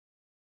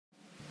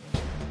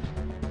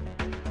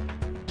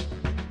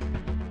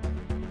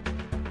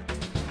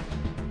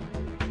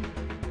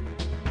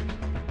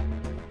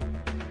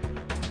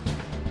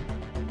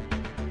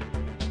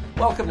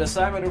Welcome to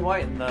Simon and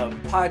Whiton, the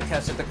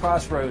podcast at the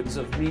crossroads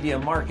of media,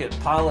 market,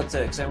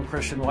 politics. I'm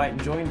Christian Whiton,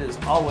 joined as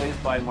always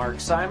by Mark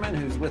Simon,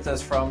 who's with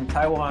us from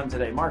Taiwan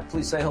today. Mark,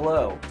 please say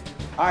hello.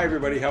 Hi,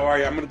 everybody. How are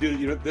you? I'm going to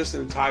do this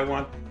in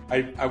Taiwan.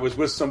 I was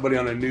with somebody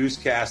on a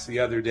newscast the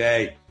other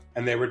day,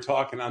 and they were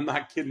talking. I'm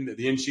not kidding. At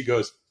the end, she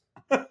goes,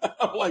 I'm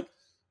like,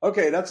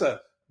 okay, that's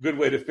a good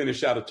way to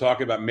finish out a talk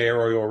about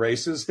mayoral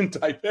races in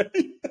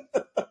Taipei.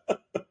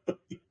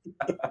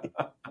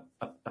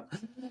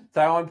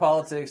 Taiwan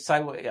politics,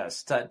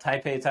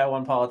 Taipei,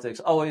 Taiwan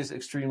politics, always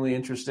extremely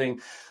interesting.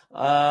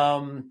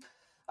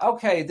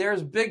 Okay,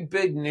 there's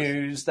big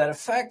news that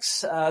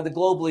affects the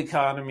global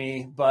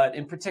economy, but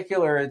in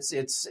particular,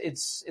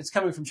 it's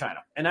coming from China.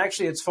 And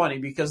actually, it's funny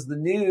because the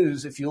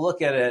news, if you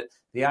look at it,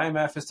 the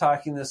IMF is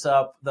talking this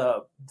up,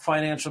 the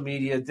financial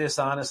media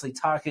dishonestly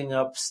talking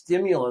up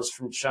stimulus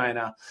from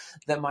China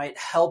that might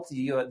help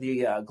the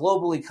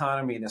global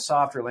economy and a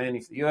softer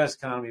landing for the U.S.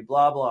 economy,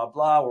 blah, blah,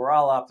 blah. We're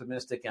all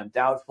optimistic and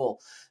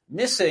doubtful.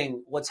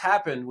 Missing what's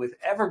happened with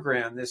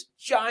Evergrande, this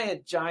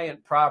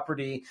giant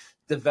property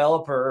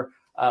developer,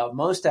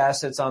 most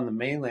assets on the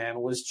mainland,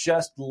 was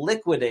just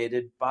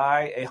liquidated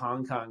by a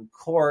Hong Kong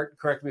court.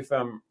 Correct me if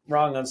I'm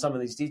wrong on some of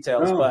these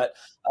details, but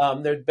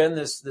there'd been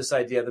this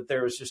idea that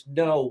there was just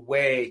no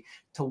way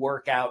to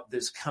work out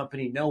this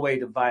company, no way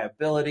to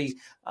viability.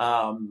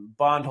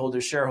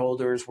 Bondholders,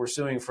 shareholders were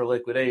suing for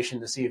liquidation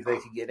to see if they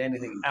could get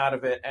anything out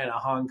of it, and a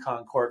Hong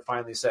Kong court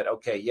finally said,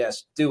 okay,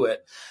 yes, do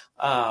it.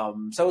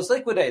 So it's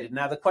liquidated.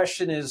 Now, the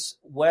question is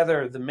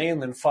whether the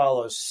mainland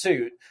follows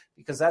suit,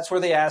 because that's where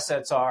the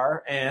assets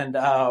are. And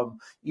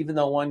even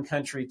though one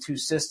country, two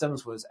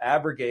systems was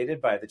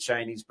abrogated by the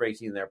Chinese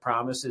breaking their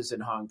promises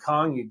in Hong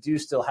Kong, you do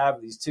still have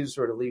these two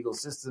sort of legal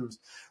systems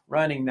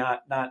running,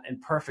 not in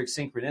perfect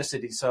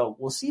synchronicity. So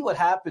we'll see what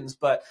happens.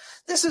 But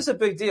this is a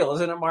big deal,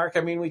 isn't it, Mark?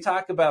 I mean, we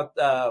talk about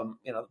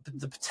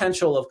the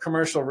potential of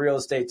commercial real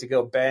estate to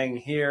go bang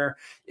here.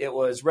 It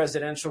was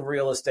residential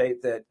real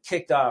estate that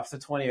kicked off the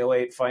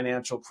 2008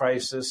 financial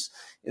crisis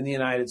in the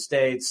United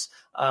States.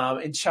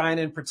 In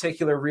China, in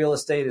particular, real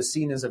estate is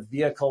seen as a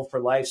vehicle for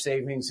life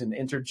savings and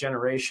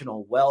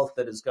intergenerational wealth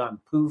that has gone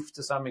poof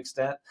to some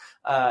extent.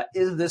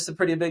 Is this a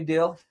pretty big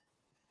deal?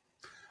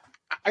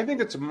 I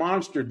think it's a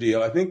monster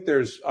deal. I think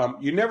there's,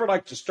 you never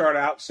like to start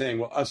out saying,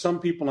 well, some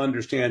people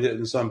understand it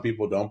and some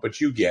people don't,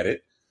 but you get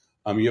it.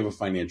 You have a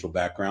financial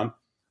background.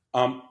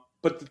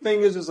 But the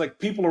thing is like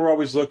people are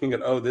always looking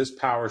at, this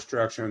power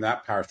structure and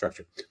that power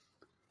structure.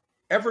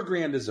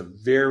 Evergrande is a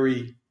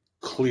very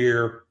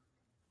clear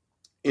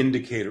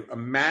indicator.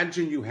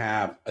 Imagine you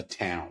have a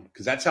town,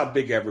 because that's how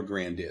big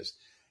Evergrande is.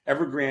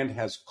 Evergrande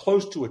has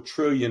close to $1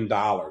 trillion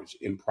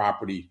in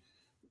property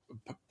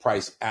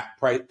price,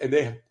 and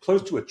they have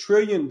close to $1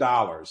 trillion,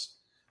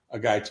 a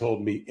guy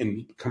told me,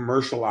 in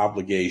commercial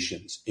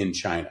obligations in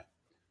China.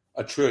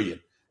 $1 trillion.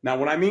 Now,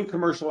 when I mean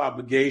commercial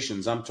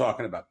obligations, I'm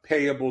talking about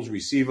payables,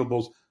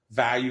 receivables,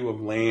 value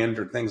of land,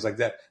 or things like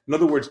that. In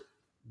other words,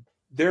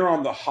 they're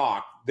on the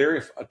hawk.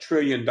 They're $1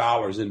 trillion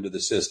into the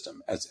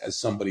system, as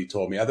somebody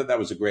told me. I thought that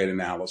was a great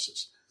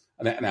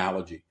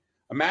analogy.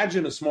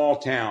 Imagine a small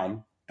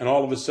town, and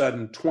all of a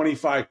sudden,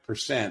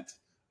 25%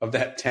 of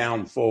that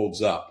town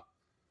folds up.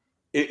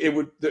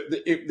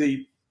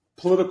 The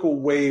political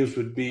waves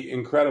would be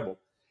incredible.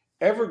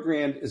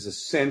 Evergrande is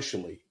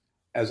essentially,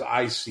 as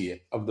I see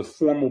it, of the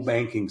formal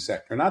banking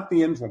sector, not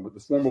the informal, but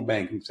the formal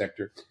banking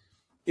sector,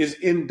 is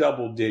in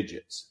double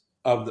digits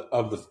of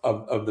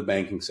the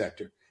banking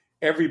sector.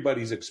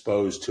 Everybody's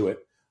exposed to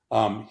it.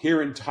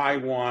 Here in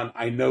Taiwan,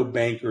 I know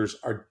bankers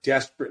are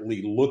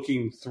desperately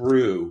looking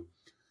through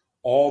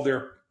all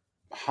their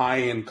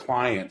high-end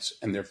clients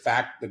and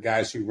the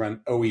guys who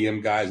run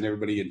OEM guys and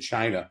everybody in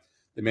China,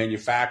 the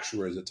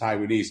manufacturers, the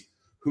Taiwanese,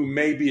 who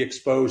may be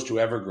exposed to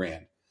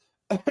Evergrande.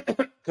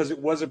 Because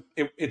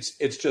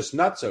it's just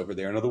nuts over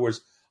there. In other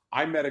words,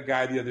 I met a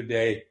guy the other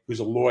day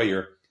who's a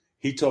lawyer.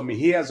 He told me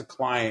he has a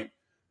client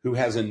who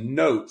has a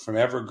note from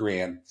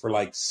Evergrande for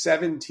like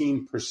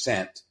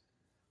 17%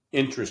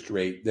 interest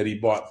rate that he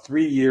bought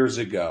 3 years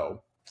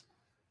ago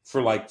for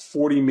like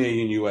 $40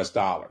 million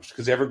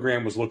because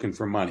Evergrande was looking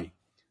for money.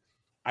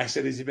 I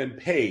said, has he been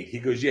paid? He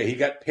goes, yeah, he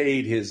got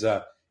paid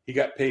he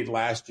got paid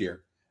last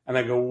year. And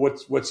I go,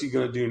 what's he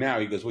going to do now?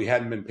 He goes, well, he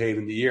hadn't been paid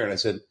in the year. And I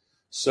said,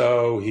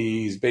 so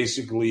he's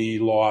basically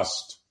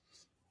lost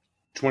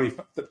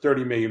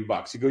 30 million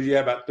bucks. He goes,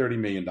 yeah, about $30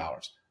 million. I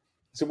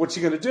said, what's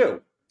he going to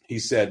do? He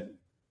said,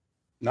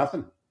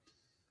 nothing.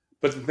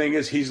 But the thing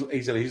is, he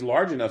said he's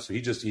large enough, so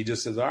he just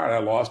says, all right, I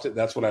lost it.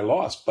 That's what I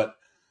lost. But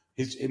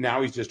he's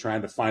just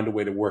trying to find a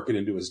way to work it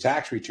into his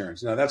tax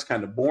returns. Now that's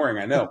kind of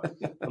boring, I know.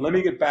 But let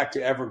me get back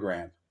to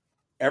Evergrande.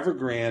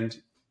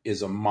 Evergrande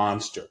is a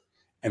monster,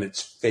 and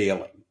it's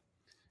failing.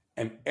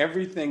 And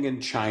everything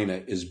in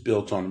China is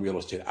built on real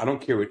estate. I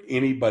don't care what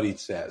anybody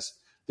says.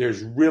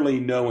 There's really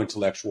no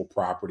intellectual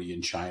property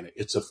in China.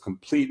 It's a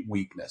complete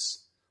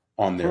weakness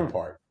on their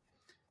part.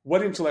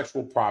 What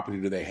intellectual property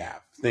do they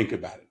have? Think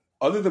about it.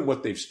 Other than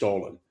what they've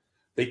stolen,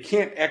 they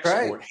can't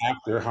export half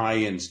their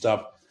high-end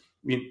stuff.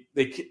 I mean,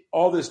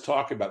 all this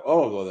talk about,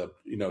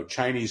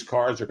 Chinese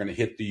cars are going to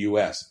hit the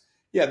U.S.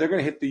 Yeah, they're going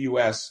to hit the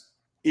U.S.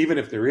 even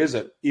if there is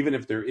a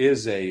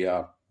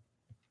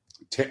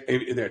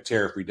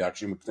tariff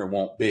reduction, which there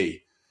won't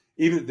be.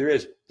 Even if there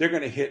is, they're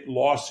going to hit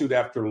lawsuit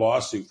after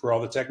lawsuit for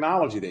all the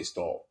technology they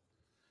stole.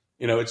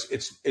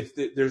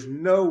 There's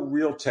no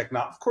real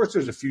technology. Of course,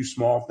 there's a few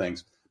small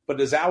things, but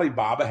does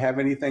Alibaba have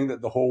anything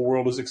that the whole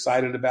world is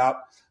excited about?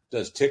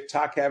 Does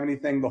TikTok have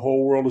anything the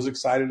whole world is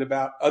excited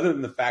about, other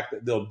than the fact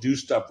that they'll do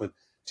stuff with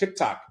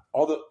TikTok?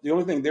 The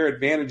only thing, their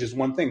advantage is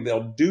one thing: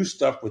 they'll do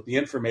stuff with the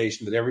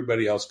information that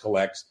everybody else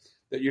collects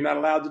that you're not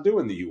allowed to do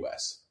in the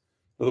U.S.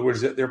 In other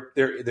words,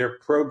 their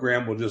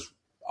program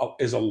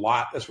is a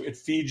lot. It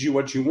feeds you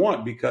what you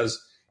want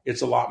because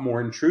it's a lot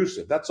more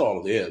intrusive. That's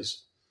all it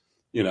is,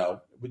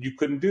 But you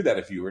couldn't do that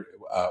if you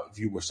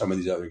were some of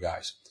these other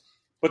guys.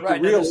 But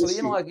right, the real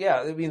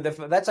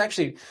issue, that's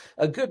actually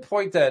a good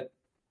point that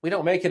we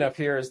don't make enough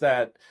here is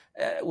that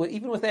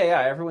even with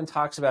AI, everyone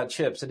talks about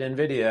chips and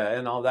NVIDIA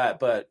and all that,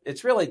 but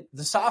it's really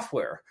the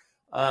software.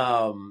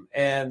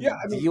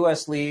 The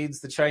U.S. leads,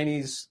 the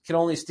Chinese can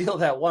only steal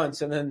that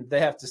once, and then they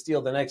have to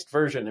steal the next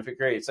version if it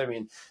creates. I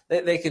mean,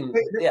 they can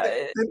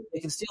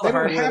steal the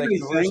hardware, they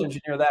can reverse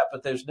engineer that,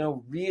 but there's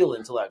no real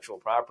intellectual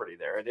property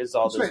there. It is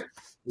all this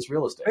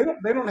real estate.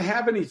 They don't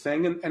have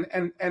anything,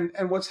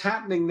 and what's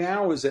happening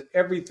now is that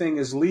everything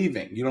is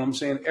leaving. You know what I'm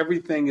saying?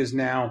 Everything is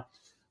now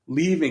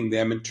leaving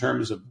them in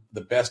terms of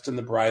the best and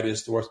the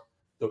brightest, or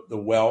the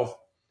wealth.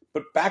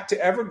 But back to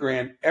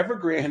Evergrande,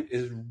 Evergrande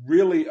is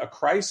really a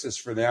crisis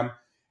for them.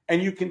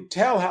 And you can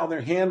tell how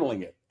they're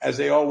handling it, as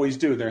they always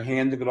do. They're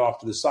handing it off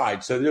to the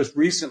side. So just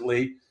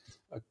recently,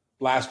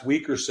 last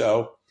week or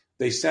so,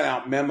 they sent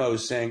out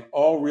memos saying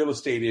all real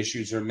estate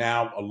issues are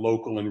now a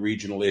local and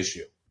regional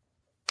issue.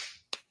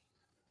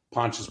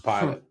 Pontius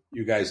Pilate,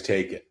 you guys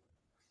take it.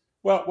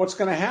 Well, what's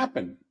going to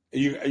happen? Are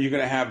you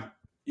going to have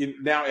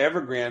now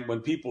Evergrande, when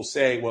people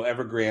say, well,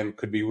 Evergrande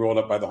could be rolled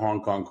up by the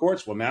Hong Kong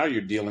courts, well, now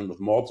you're dealing with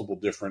multiple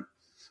different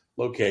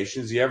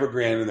locations. The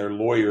Evergrande and their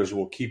lawyers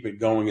will keep it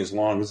going as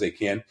long as they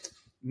can.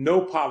 No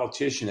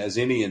politician has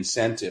any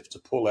incentive to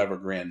pull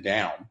Evergrande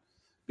down,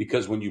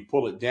 because when you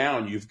pull it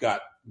down, you've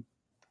got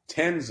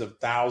tens of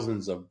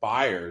thousands of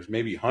buyers,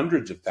 maybe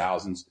hundreds of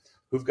thousands,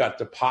 who've got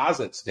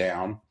deposits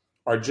down,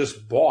 are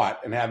just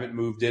bought and haven't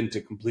moved into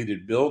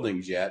completed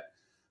buildings yet.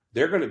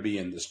 They're going to be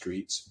in the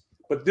streets.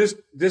 But this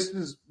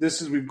is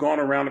we've gone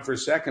around it for a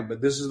second, but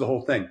this is the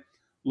whole thing.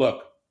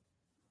 Look,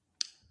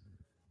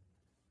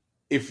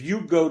 if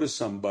you go to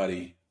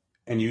somebody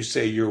and you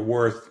say you're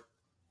worth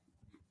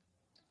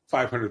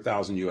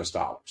 $500,000 US,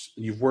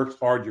 and you've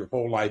worked hard your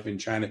whole life in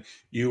China,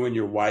 you and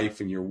your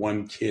wife and your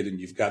one kid, and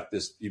you've got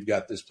this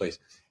place,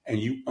 and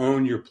you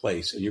own your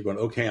place, and you're going,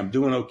 okay, I'm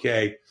doing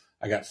okay.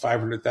 I got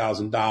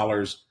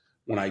 $500,000.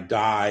 When I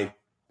die,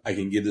 I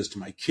can give this to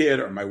my kid,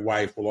 or my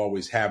wife will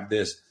always have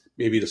this.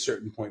 Maybe at a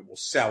certain point we'll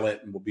sell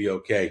it and we'll be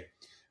okay.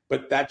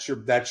 But that's your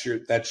nest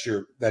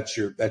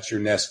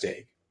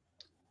egg.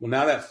 Well,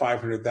 now that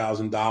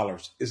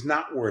 $500,000 is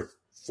not worth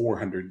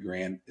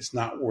 $400,000. It's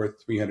not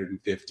worth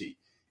 $350,000.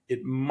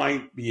 It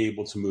might be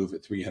able to move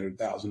at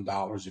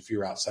 $300,000 if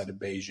you're outside of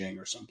Beijing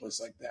or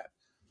someplace like that.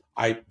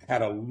 I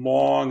had a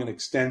long and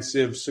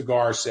extensive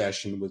cigar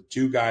session with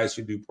two guys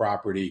who do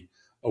property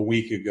 2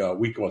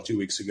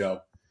 weeks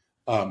ago,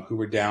 who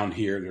were down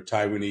here. They're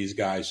Taiwanese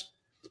guys.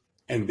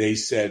 And they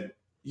said,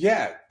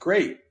 yeah,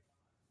 great.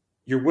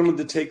 You're willing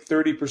to take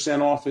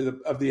 30% off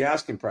of the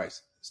asking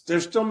price.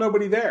 There's still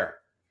nobody there.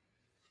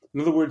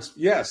 In other words,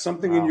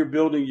 something in your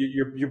building,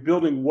 your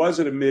building was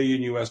at $1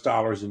 million US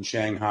in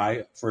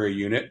Shanghai for a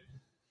unit.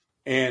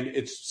 And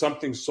it's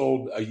something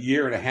sold a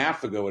year and a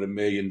half ago at $1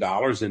 million.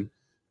 And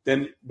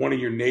then one of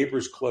your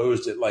neighbors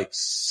closed at like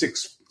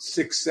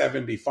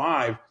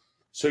 675.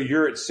 So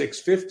you're at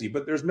 650,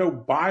 but there's no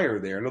buyer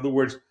there. In other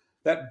words,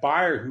 that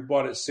buyer who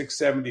bought at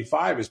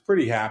 675 is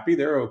pretty happy.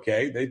 They're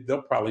okay. They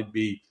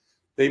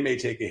may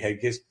take a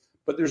head case,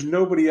 but there's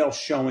nobody else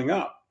showing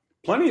up.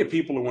 Plenty of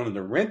people are wanting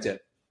to rent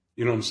it.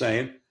 You know what I'm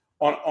saying?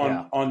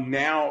 On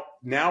now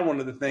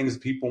one of the things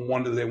people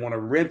they want to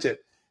rent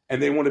it,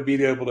 and they want to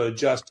be able to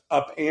adjust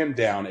up and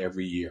down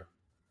every year.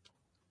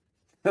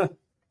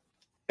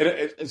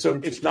 And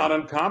so it's not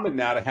uncommon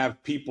now to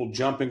have people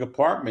jumping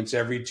apartments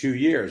every 2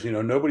 years.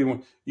 Nobody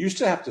used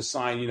to have to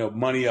sign,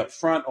 money up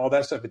front, all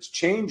that stuff. It's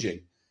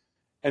changing.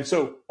 And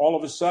so all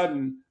of a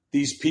sudden,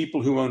 these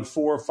people who own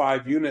 4 or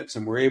 5 units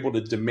and were able to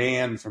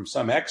demand from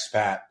some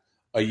expat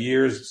a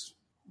year's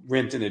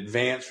rent in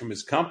advance from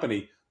his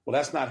company, well,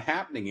 that's not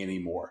happening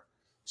anymore.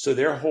 So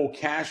their whole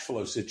cash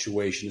flow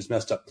situation is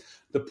messed up.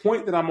 The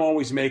point that I'm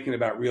always making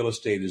about real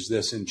estate is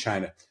this in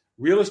China.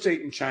 Real estate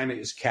in China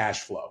is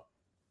cash flow.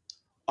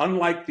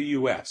 Unlike the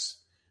U.S.,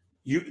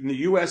 in the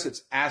U.S.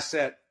 it's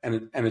asset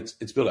and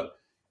it's built up.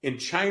 In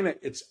China,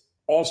 it's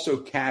also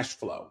cash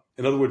flow.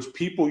 In other words,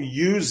 people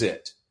use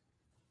it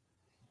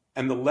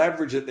and the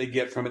leverage that they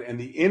get from it and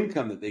the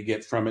income that they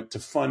get from it to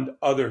fund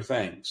other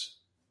things.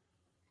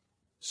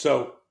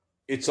 So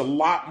it's a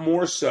lot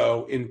more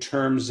so in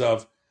terms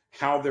of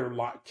how their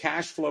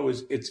cash flow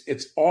is.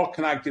 It's all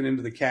connected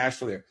into the cash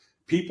flow there.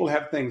 People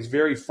have things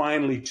very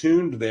finely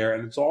tuned there,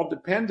 and it's all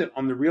dependent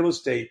on the real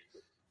estate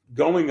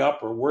going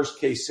up or worst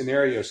case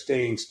scenario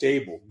staying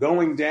stable.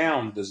 Going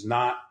down does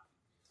not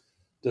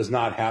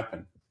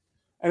happen.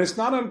 And it's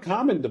not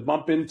uncommon to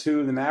bump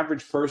into an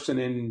average person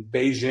in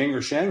Beijing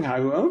or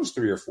Shanghai who owns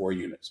 3 or 4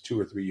 units, 2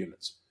 or 3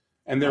 units,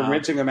 and they're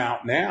renting them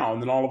out now.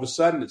 And then all of a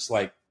sudden it's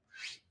like,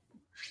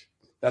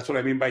 that's what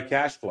I mean by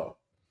cash flow.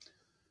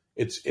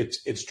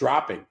 It's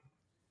dropping.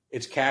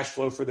 It's cash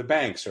flow for the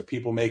banks or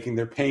people making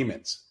their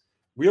payments.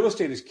 Real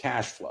estate is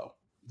cash flow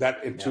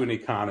into an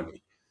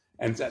economy.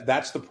 And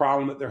that's the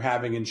problem that they're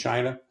having in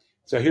China.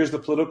 So here's the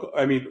political,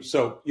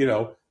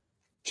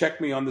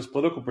 check me on this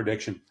political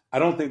prediction. I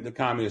don't think the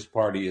Communist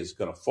Party is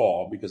going to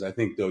fall because I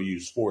think they'll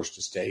use force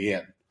to stay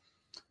in.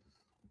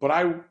 But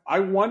I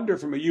wonder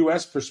from a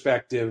U.S.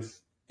 perspective,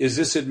 is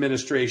this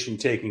administration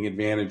taking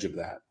advantage of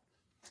that?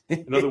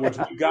 In other words,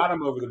 we got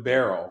them over the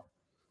barrel.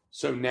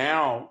 So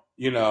now,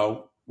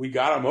 we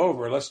got them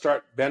over. Let's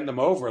start bend them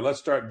over. Let's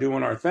start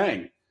doing our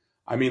thing.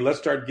 I mean, let's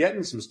start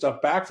getting some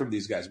stuff back from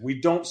these guys. We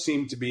don't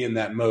seem to be in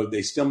that mode.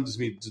 They still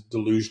seem to be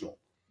delusional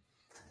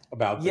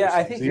about this. Yeah,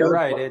 I think you're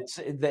right.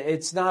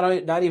 It's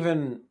not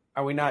even,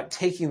 are we not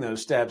taking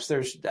those steps?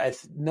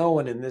 No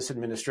one in this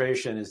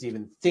administration is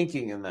even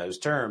thinking in those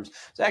terms.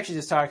 I was actually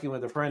just talking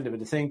with a friend of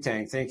a think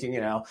tank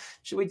thinking,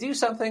 should we do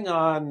something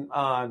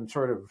on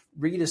sort of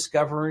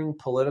rediscovering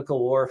political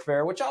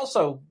warfare, which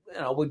also,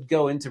 would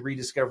go into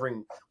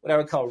rediscovering what I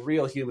would call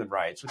real human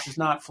rights, which is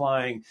not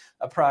flying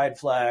a pride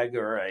flag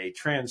or a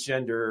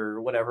transgender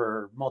or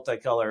whatever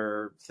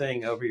multicolor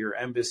thing over your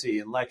embassy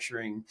and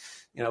lecturing,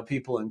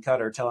 people in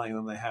Qatar, telling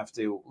them they have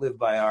to live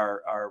by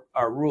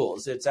our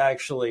rules. It's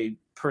actually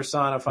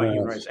personifying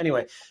human rights.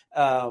 Anyway,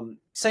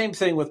 same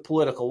thing with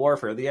political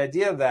warfare. The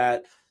idea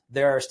that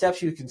there are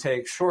steps you can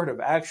take short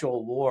of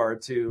actual war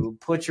to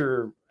put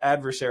your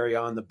adversary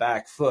on the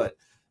back foot,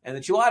 and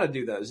that you ought to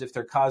do those if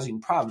they're causing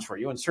problems for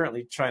you. And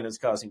certainly China's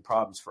causing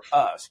problems for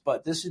us.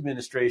 But this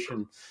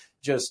administration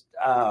just,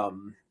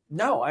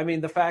 no. I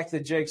mean, the fact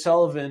that Jake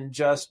Sullivan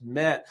just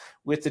met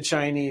with the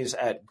Chinese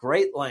at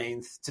great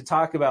length to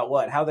talk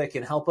about how they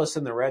can help us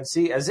in the Red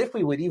Sea, as if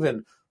we would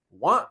even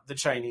want the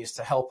Chinese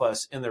to help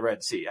us in the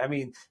Red Sea. I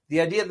mean, the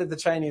idea that the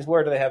Chinese,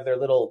 where do they have their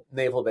little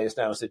naval base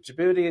now? Is it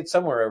Djibouti? It's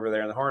somewhere over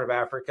there in the Horn of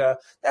Africa.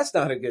 That's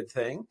not a good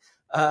thing.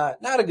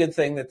 Not a good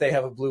thing that they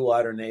have a blue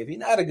water navy.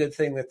 Not a good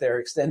thing that they're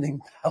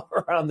extending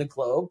power around the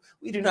globe.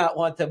 We do not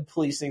want them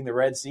policing the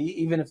Red Sea,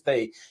 even if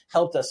they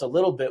helped us a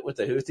little bit with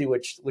the Houthi,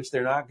 which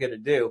they're not going to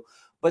do.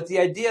 But the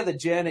idea that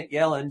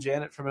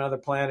Janet from another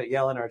planet,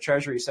 Yellen, our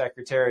Treasury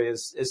Secretary,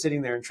 is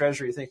sitting there in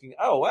Treasury thinking,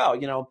 oh, wow,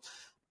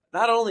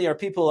 not only are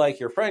people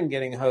like your friend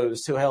getting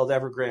hosed who held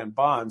Evergrande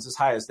bonds as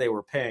high as they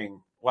were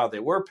paying while they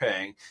were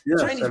paying, yes,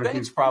 Chinese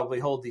banks probably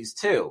hold these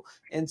too.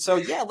 And so,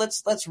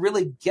 let's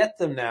really get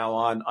them now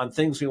on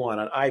things we want,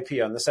 on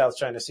IP, on the South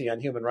China Sea,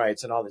 on human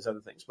rights and all these other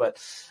things. But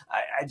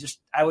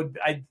I would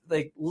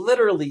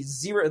literally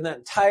zero in that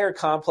entire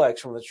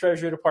complex, from the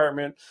Treasury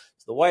Department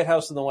to the White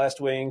House in the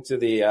West Wing to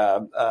the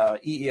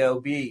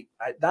EEOB.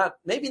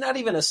 Maybe not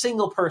even a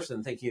single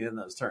person thinking in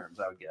those terms,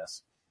 I would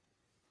guess.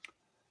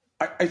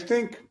 I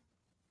think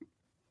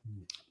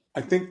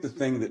the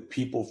thing that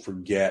people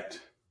forget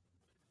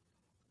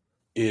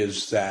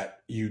is that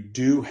you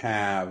do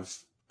have,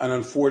 and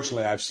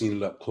unfortunately I've seen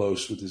it up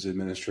close with this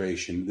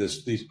administration,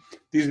 these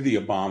are the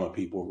Obama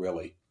people,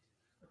 really.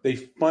 They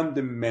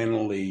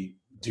fundamentally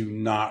do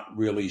not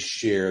really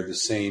share the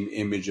same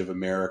image of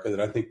America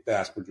that I think the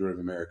vast majority of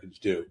Americans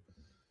do.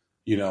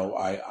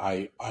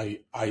 I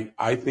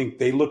think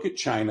they look at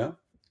China.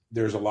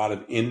 There's a lot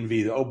of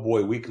envy. Oh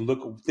boy,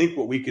 think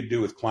what we could do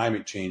with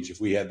climate change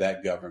if we had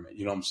that government.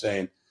 You know what I'm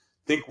saying?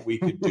 Think what we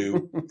could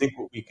do. Think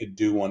what we could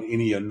do on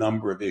a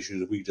number of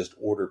issues if we just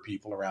order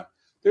people around.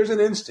 There's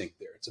an instinct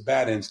there. It's a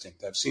bad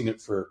instinct. I've seen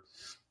it for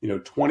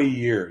 20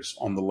 years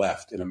on the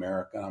left in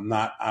America.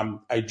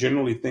 I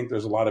generally think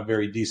there's a lot of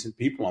very decent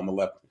people on the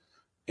left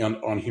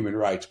on human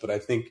rights, but I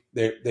think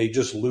they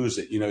just lose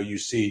it. You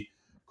see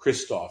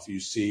Christoph,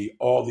 you see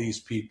all these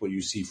people,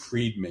 you see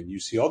Friedman, you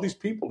see all these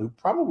people who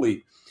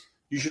probably,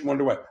 you should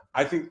wonder why.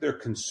 I think they're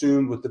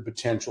consumed with the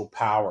potential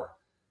power.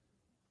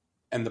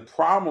 And the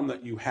problem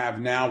that you have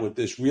now with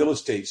this real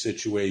estate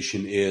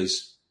situation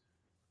is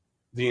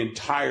the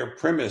entire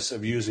premise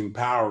of using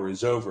power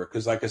is over.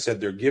 Because like I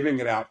said, they're giving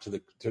it out to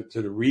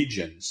the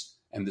regions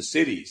and the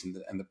cities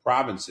and the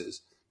provinces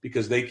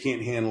because they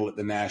can't handle it at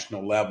the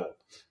national level.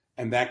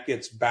 And that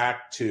gets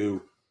back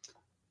to,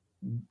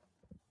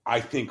 I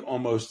think,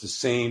 almost the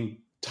same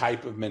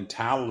type of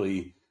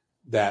mentality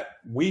that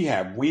we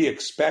have. We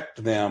expect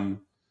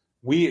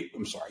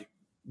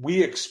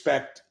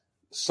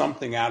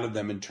something out of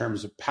them in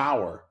terms of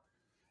power,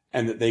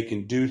 and that they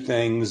can do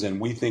things,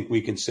 and we think we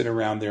can sit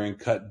around there and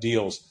cut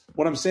deals.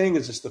 What I'm saying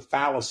is it's the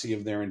fallacy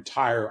of their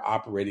entire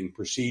operating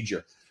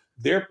procedure.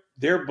 Their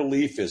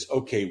belief is,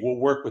 okay, we'll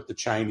work with the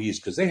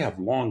Chinese because they have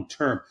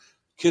long-term.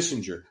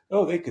 Kissinger,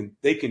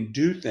 they can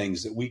do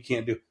things that we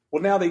can't do.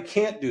 Well, now they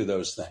can't do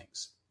those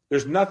things.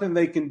 There's nothing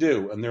they can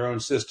do in their own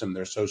system.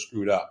 They're so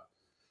screwed up.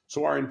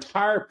 So our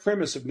entire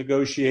premise of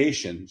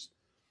negotiations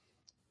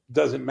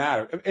doesn't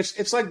matter.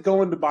 It's like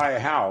going to buy a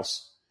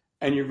house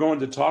and you're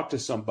going to talk to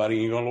somebody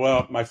and you're going,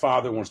 well, my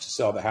father wants to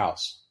sell the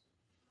house.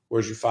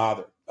 Where's your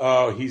father?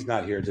 Oh, he's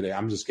not here today.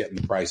 I'm just getting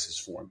the prices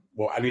for him.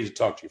 Well, I need to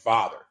talk to your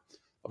father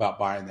about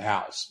buying the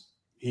house.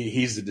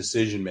 He's the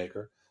decision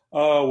maker.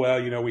 Oh,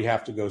 well, we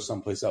have to go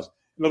someplace else.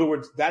 In other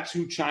words, that's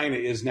who China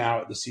is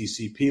now at the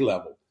CCP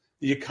level.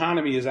 The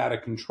economy is out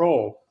of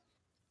control,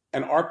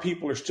 and our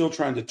people are still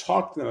trying to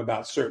talk to them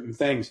about certain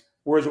things.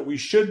 Whereas what we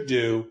should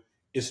do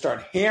is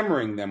start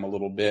hammering them a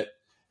little bit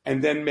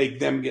and then make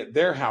them get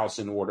their house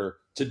in order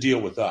to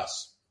deal with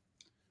us.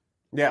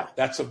 Yeah.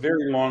 That's a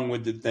very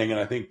long-winded thing,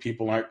 and I think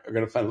people are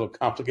going to find it a little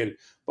complicated.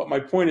 But my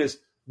point is,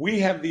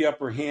 we have the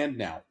upper hand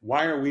now.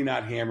 Why are we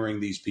not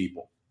hammering these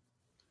people?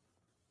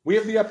 We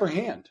have the upper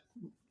hand.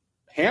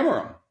 Hammer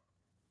them.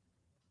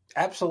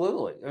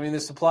 Absolutely. I mean,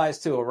 this applies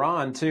to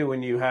Iran, too,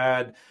 when you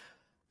had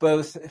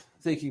both,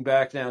 thinking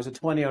back now, it was in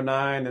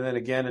 2009 and then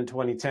again in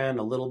 2010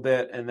 a little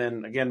bit, and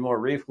then again more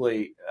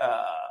briefly,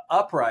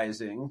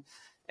 uprising.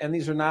 And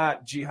these are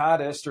not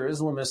jihadists or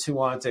Islamists who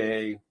want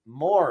a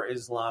more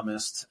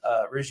Islamist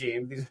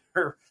regime. These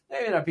are,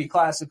 they may not be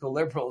classical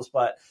liberals,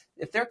 but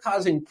if they're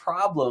causing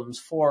problems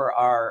for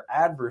our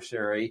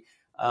adversary,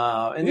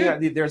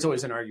 there's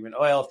always an argument,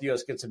 well, if the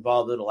U.S. gets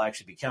involved, it'll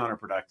actually be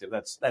counterproductive.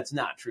 That's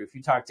not true. If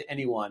you talk to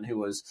anyone who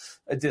was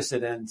a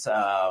dissident,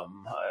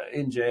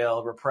 in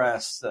jail,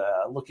 repressed,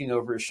 looking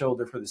over his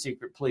shoulder for the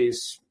secret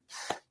police,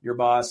 your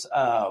boss,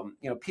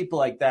 people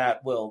like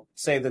that will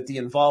say that the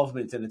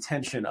involvement and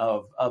attention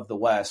of the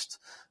West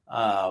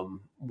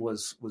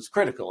was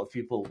critical of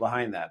people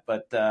behind that.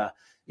 But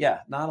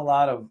not a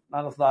lot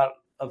of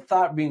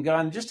thought being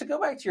gone. Just to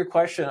go back to your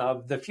question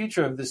of the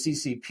future of the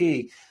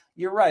CCP,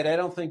 you're right. I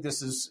don't think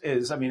this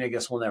is. I mean, I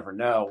guess we'll never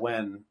know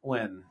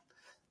when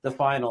the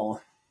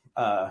final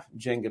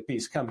Jenga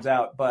piece comes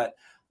out. But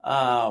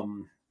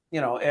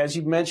as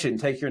you mentioned,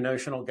 take your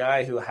notional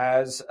guy who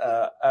has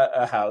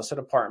a house, an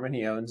apartment,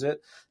 he owns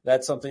it.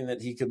 That's something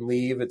that he can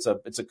leave. It's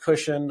a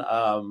cushion.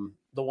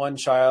 The one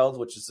child,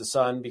 which is the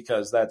son,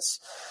 because that's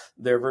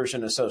their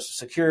version of Social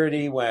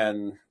Security.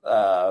 When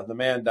the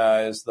man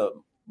dies, the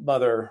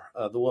mother,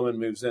 the woman,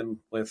 moves in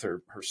with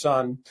her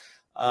son.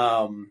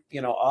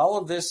 All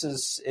of this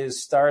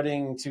is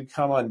starting to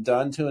come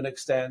undone to an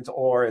extent,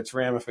 or its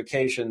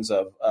ramifications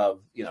of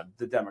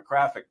the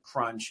demographic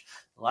crunch,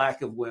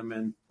 lack of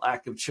women,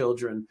 lack of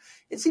children.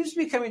 It seems to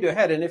be coming to a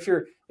head. And if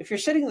you're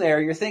sitting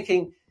there, you're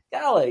thinking,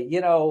 golly, Xi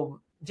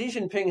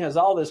Jinping has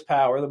all this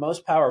power, the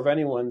most power of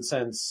anyone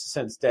since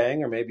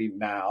Deng or maybe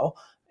Mao.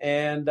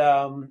 And,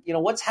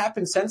 what's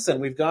happened since then?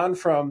 We've gone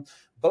from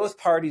both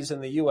parties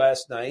in the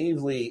U.S.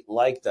 naively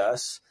liked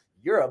us.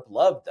 Europe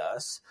loved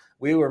us.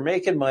 We were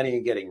making money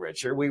and getting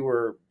richer.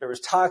 There was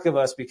talk of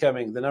us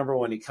becoming the number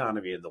one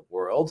economy in the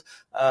world.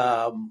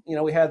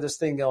 We had this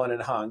thing going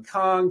in Hong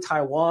Kong,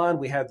 Taiwan.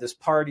 We had this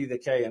party, the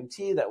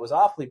KMT, that was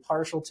awfully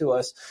partial to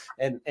us,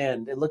 and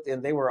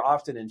they were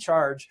often in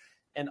charge.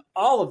 And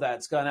all of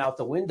that's gone out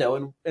the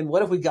window. And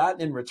what have we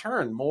gotten in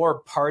return?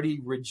 More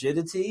party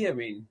rigidity? I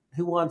mean,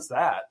 who wants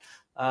that?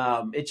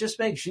 It just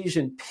makes Xi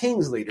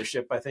Jinping's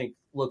leadership, I think,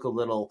 look a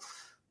little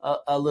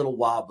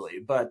wobbly,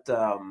 but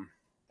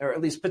or at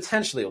least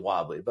potentially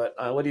wobbly. But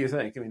what do you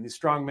think? I mean, these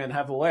strong men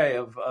have a way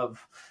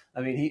of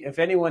if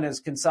anyone has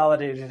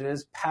consolidated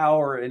his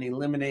power and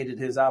eliminated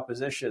his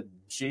opposition,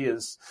 Xi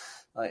is,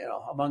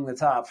 among the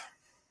top.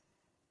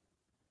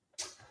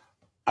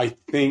 I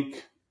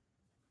think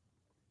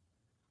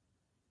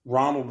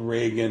Ronald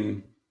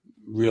Reagan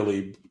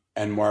really,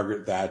 and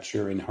Margaret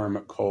Thatcher and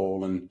Helmut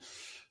Kohl and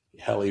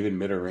hell, even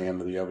Mitterrand,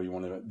 or the other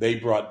one, they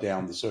brought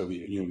down the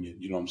Soviet Union.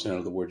 You know what I'm saying?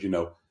 In other words,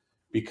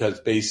 because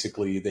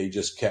basically they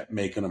just kept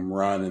making them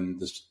run in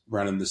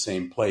the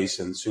same place,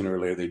 and sooner or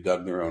later they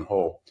dug their own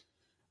hole.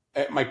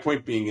 My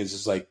point being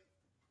is like,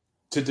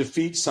 to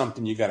defeat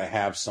something, you got to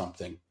have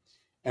something.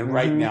 And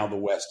right now the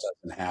West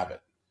doesn't have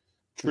it.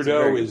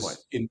 Trudeau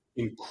is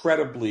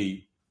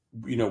incredibly,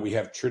 we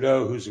have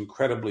Trudeau, who's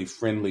incredibly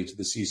friendly to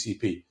the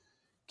CCP.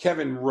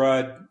 Kevin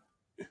Rudd,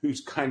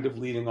 who's kind of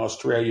leading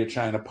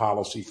Australia-China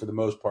policy for the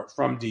most part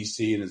from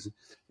DC and is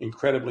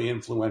incredibly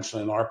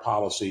influential in our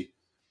policy.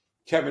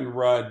 Kevin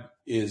Rudd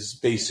is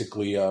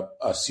basically a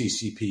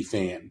CCP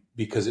fan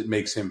because it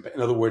makes him,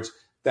 in other words,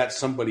 that's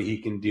somebody he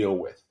can deal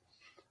with.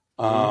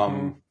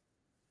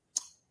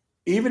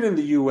 Even in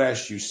the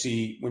U.S., you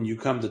see, when you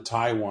come to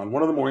Taiwan,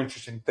 one of the more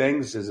interesting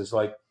things is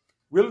like,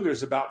 really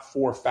there's about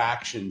 4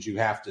 factions you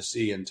have to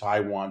see in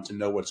Taiwan to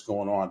know what's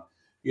going on.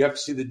 You have to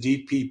see the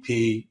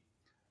DPP.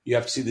 You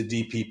have to see the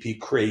DPP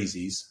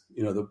crazies,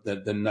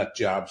 the nut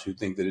jobs who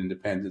think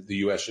that the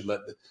U.S. should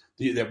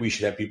that we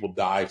should have people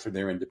die for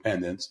their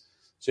independence.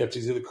 So you have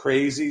to see the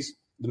crazies,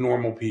 the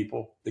normal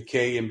people, the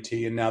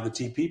KMT, and now the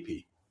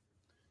TPP.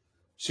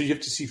 So you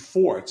have to see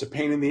 4. It's a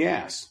pain in the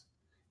ass.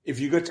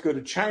 If you get to go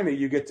to China,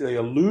 you get the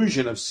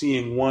illusion of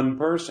seeing one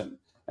person.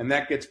 And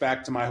that gets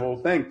back to my whole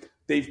thing.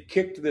 They've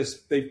kicked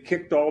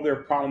all their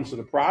problems to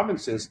the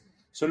provinces.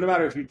 So no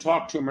matter if you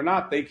talk to them or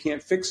not, they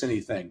can't fix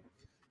anything.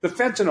 The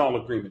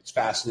fentanyl agreement's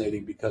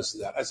fascinating because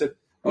of that. I said,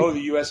 oh,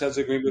 the U.S. has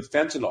an agreement with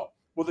fentanyl.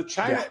 Well, the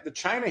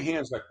China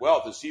hand's like,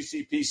 well, the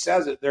CCP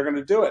says it, they're going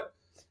to do it.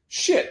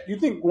 Shit, you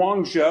think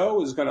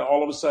Guangzhou is going to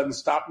all of a sudden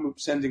stop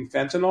sending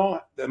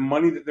fentanyl, the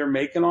money that they're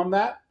making on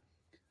that?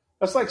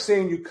 That's like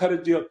saying you cut a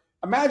deal.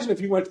 Imagine if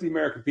you went to the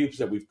American people and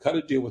said, we've cut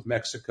a deal with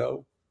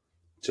Mexico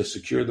to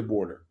secure the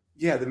border.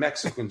 Yeah, the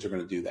Mexicans are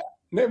going to do that.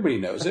 And everybody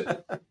knows it.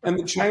 And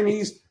the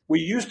Chinese,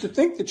 we used to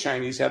think the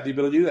Chinese have the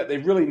ability to do that.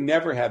 They've really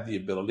never had the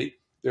ability.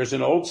 There's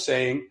an old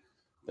saying,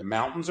 the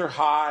mountains are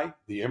high,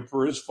 the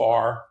emperor is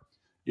far.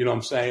 You know what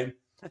I'm saying?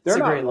 They're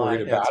not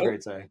worried about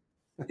it.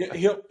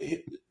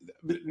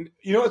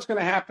 You know what's going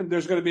to happen?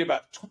 There's going to be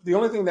the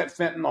only thing that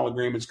fentanyl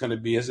agreement is going to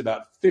be is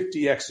about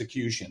 50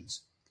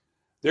 executions.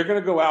 They're going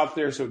to go out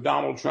there so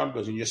Donald Trump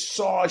goes, and you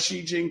saw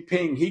Xi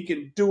Jinping. He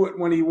can do it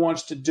when he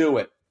wants to do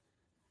it.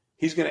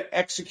 He's going to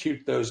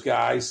execute those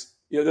guys.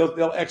 You know,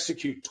 they'll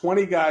execute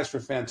 20 guys for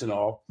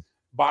fentanyl.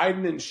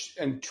 Biden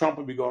and Trump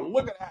will be going,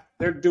 look at that.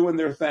 They're doing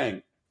their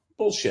thing.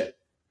 Bullshit.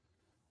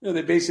 You know,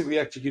 they basically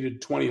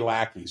executed 20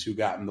 lackeys who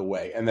got in the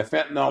way, and the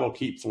fentanyl will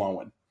keep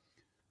flowing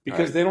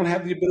because they don't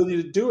have the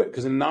ability to do it.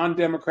 Because in a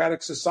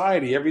non-democratic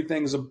society,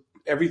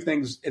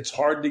 it's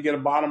hard to get a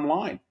bottom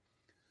line.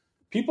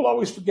 People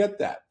always forget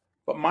that.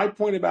 But my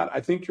point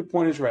I think your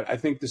point is right. I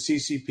think the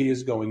CCP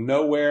is going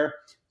nowhere,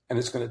 and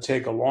it's going to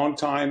take a long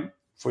time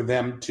for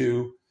them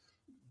to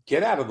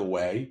get out of the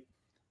way.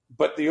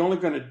 But they're only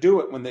going to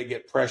do it when they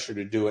get pressure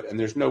to do it, and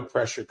there's no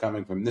pressure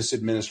coming from this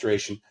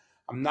administration.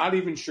 I'm not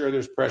even sure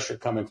there's pressure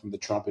coming from the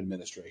Trump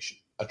administration,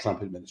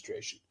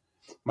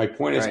 My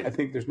point is, I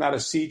think there's not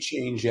a sea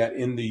change yet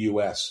in the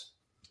U.S.,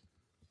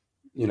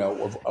 you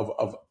know,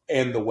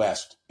 and the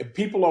West. And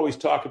people always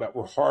talk about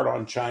we're hard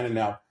on China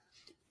now.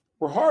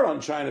 We're hard on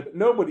China, but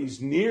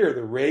nobody's near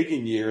the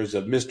Reagan years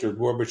of Mr.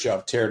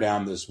 Gorbachev tear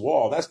down this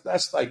wall.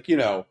 That's like,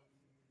 I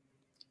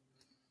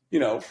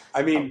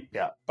mean,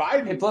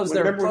 Biden, it blows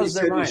remember when he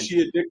said, mind. Is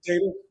she a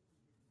dictator?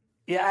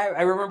 Yeah,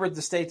 I remember at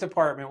the State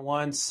Department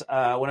once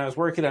when I was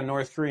working on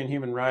North Korean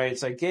human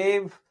rights, I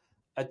gave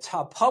a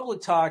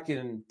public talk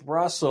in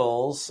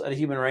Brussels at a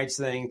human rights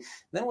thing,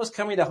 then was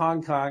coming to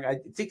Hong Kong. I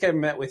think I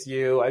met with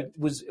you. It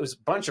was a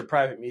bunch of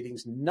private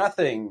meetings,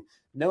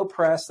 no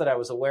press that I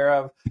was aware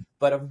of,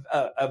 but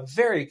a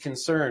very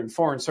concerned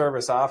Foreign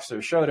Service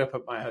officer showed up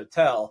at my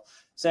hotel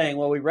saying,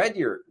 well, we read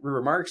your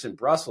remarks in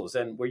Brussels,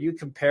 and where you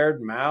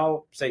compared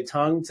Mao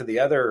Zedong to the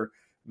other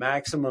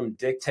maximum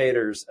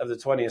dictators of the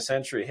 20th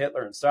century,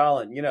 Hitler and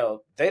Stalin,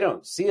 they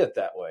don't see it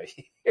that way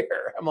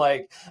here. I'm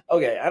like,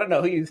 okay, I don't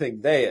know who you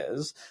think they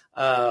is.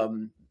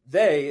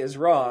 They is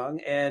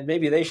wrong, and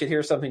maybe they should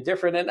hear something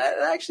different. And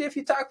actually, if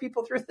you talk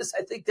people through this,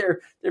 I think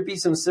there'd be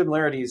some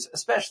similarities,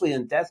 especially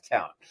in death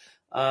count.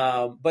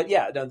 But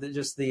yeah, no,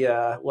 just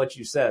the what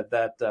you said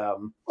that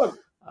even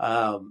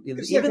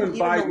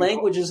the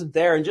language isn't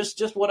there. And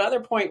just one other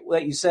point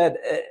that you said.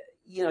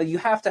 You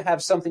have to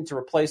have something to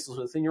replace this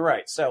with, and you're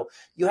right. So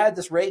you had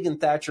this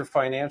Reagan-Thatcher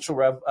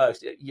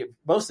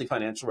mostly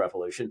financial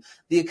revolution.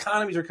 The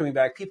economies are coming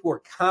back. People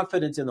were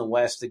confident in the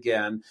West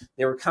again.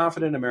 They were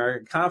confident in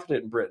America,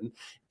 confident in Britain.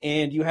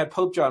 And you had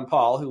Pope John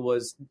Paul, who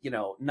was,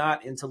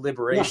 not into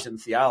liberation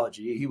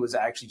theology. He was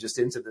actually just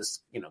into this,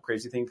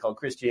 crazy thing called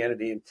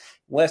Christianity and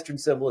Western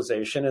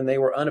civilization. And they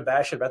were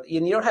unabashed about it.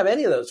 And you don't have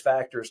any of those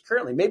factors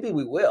currently. Maybe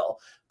we will.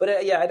 But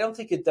I don't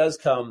think it does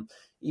come.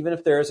 Even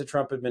if there is a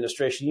Trump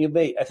administration,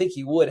 I think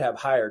you would have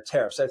higher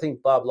tariffs. I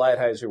think Bob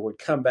Lighthizer would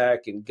come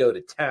back and go to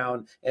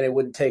town, and it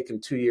wouldn't take him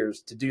 2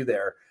 years to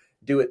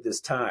do it this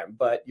time.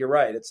 But you're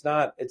right; it's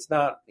not a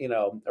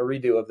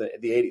redo of the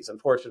 80s,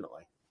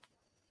 unfortunately.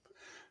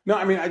 No,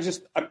 I mean,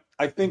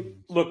 I think.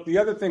 Look, the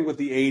other thing with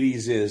the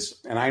 80s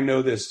is, and I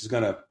know this is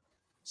going to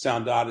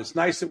sound odd. It's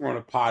nice that we're on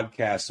a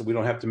podcast, so we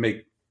don't have to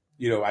make.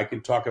 I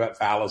can talk about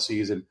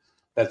fallacies, and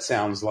that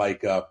sounds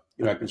like I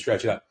can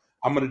stretch it out.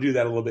 I'm going to do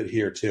that a little bit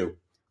here too.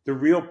 The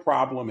real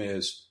problem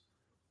is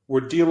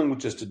we're dealing with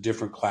just a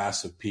different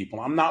class of people.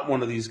 I'm not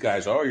one of these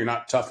guys, oh, you're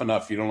not tough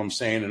enough, you know what I'm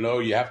saying? And, oh,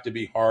 you have to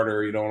be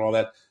harder, and all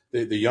that.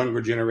 The younger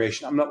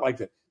generation, I'm not like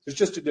that. There's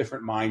just a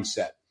different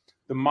mindset.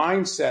 The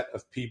mindset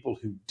of people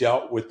who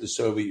dealt with the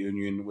Soviet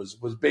Union was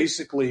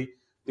basically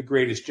the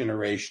greatest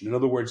generation. In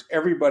other words,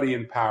 everybody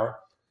in power.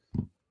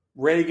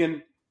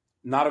 Reagan,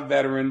 not a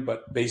veteran,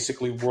 but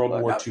basically World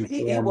War II.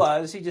 He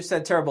was. He just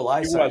had terrible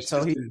eyesight.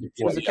 He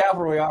was a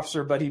cavalry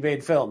officer, but he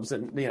made films,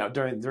 and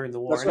during the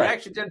war. That's right. He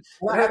actually did.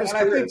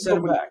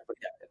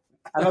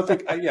 I don't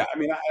think. I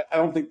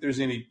don't think there's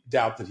any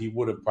doubt that he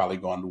would have probably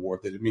gone to war.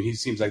 He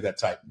seems like that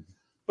type.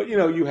 But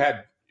you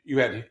had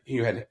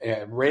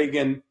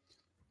Reagan.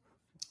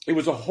 It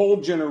was a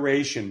whole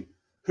generation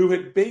who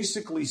had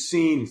basically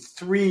seen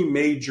three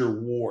major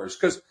wars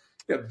because.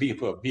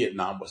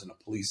 Vietnam wasn't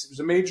a police. It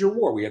was a major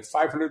war. We had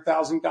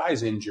 500,000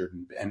 guys injured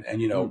and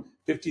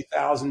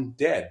 50,000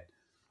 dead.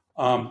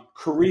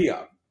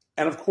 Korea,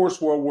 and of course,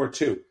 World War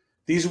II.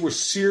 These were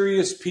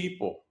serious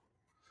people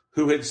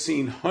who had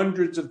seen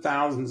hundreds of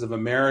thousands of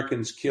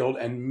Americans killed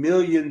and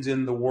millions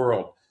in the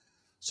world.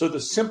 So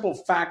the simple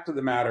fact of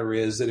the matter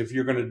is that if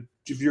you're going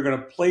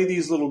to play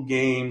these little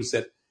games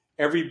that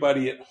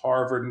everybody at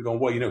Harvard and go,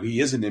 well, he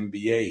is an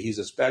MBA, he's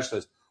a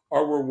specialist,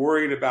 or we're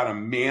worried about a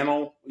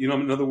mantle,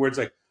 in other words,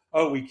 like,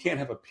 oh, we can't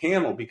have a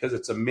panel because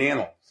it's a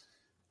mantle.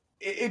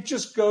 It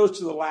just goes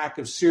to the lack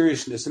of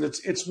seriousness. And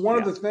it's one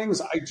of the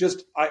things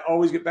I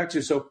always get back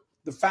to. So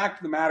the fact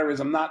of the matter is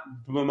I'm not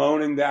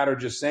bemoaning that or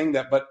just saying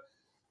that, but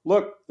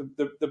look,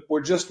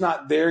 we're just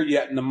not there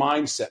yet in the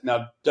mindset.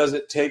 Now, does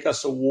it take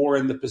us a war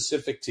in the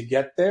Pacific to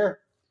get there?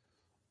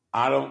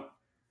 I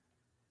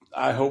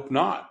hope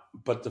not.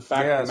 But the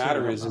fact of the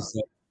matter is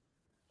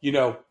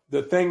that,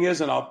 the thing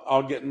is, and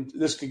I'll get in,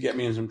 this could get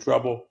me in some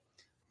trouble.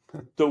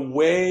 The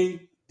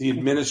way the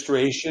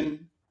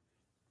administration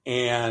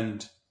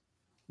and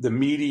the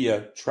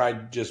media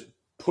tried to just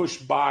push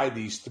by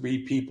these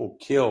 3 people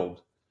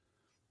killed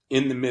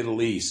in the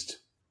Middle East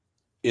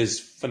is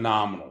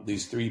phenomenal.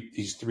 These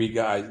three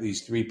guys,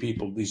 these 3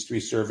 people, these 3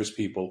 service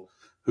people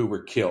who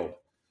were killed,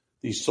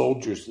 these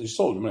soldiers who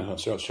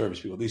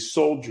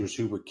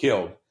were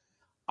killed.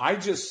 I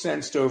just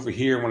sensed over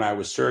here when I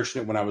was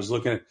searching it, when I was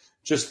looking at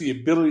just the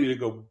ability to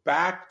go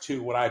back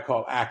to what I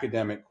call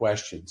academic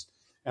questions.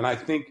 And I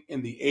think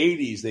in the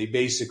 80s, they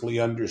basically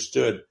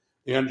understood.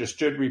 They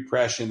understood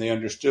repression. They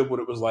understood what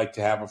it was like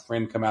to have a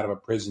friend come out of a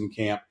prison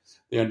camp.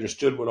 They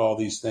understood what all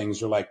these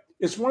things are like.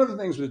 It's one of the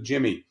things with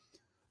Jimmy.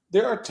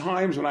 There are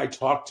times when I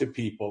talk to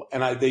people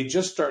and they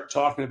just start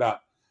talking about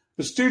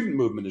the student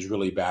movement is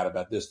really bad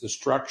about this, the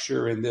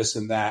structure and this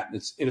and that.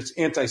 And it's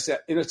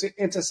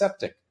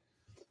antiseptic.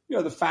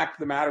 The fact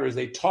of the matter is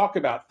they talk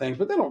about things,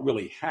 but they don't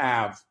really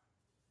have,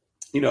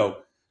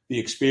 the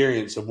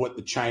experience of what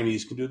the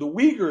Chinese can do. The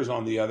Uyghurs,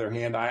 on the other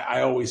hand,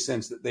 I always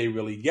sense that they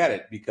really get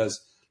it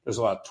because there's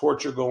a lot of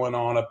torture going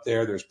on up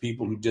there. There's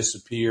people who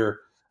disappear,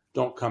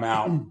 don't come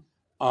out.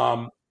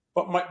 But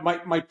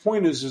my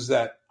point is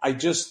that I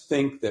just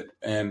think that,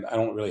 and I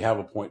don't really have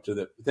a point to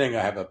the thing.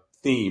 I have a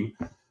theme.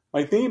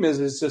 My theme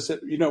is just that,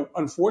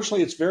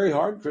 unfortunately, it's very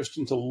hard,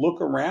 Christian, to look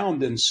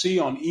around and see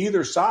on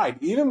either side,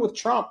 even with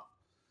Trump.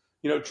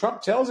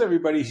 Trump tells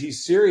everybody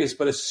he's serious,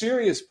 but a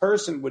serious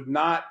person would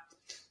not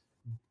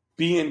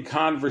be in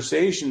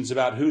conversations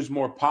about who's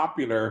more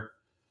popular,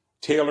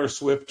 Taylor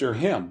Swift or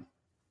him.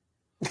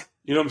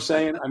 You know what I'm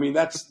saying? I mean,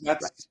 this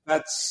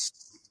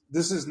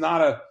is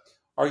not a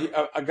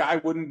guy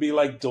wouldn't be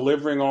like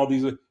delivering all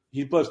these.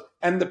 He blows.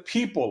 And the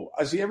people,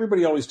 I see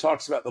everybody always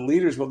talks about the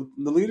leaders. Well,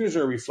 the leaders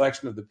are a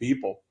reflection of the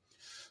people.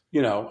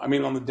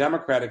 On the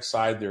Democratic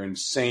side, they're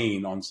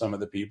insane on some of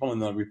the people.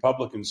 And the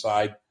Republican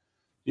side,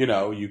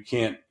 you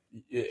can't,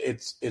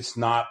 it's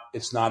not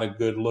a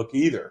good look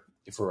either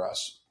for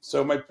us.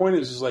 So my point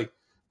is like,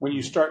 when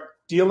you start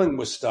dealing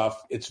with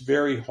stuff, it's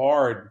very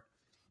hard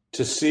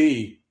to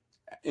see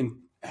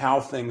in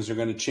how things are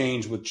going to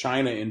change with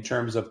China in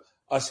terms of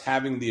us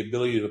having the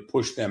ability to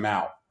push them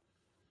out.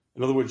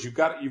 In other words, you've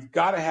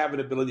got to have an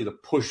ability to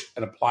push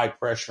and apply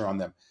pressure on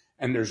them.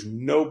 And there's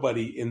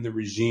nobody in the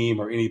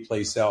regime or any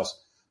place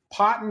else.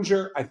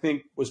 Pottinger, I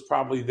think, was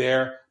probably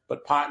there,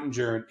 but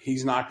Pottinger,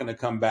 he's not going to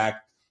come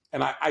back.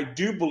 And I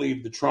do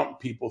believe the Trump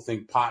people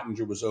think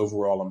Pottinger was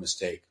overall a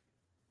mistake.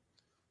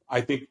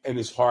 I think in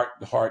his heart,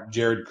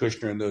 Jared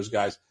Kushner and those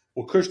guys,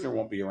 well, Kushner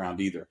won't be around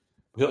either.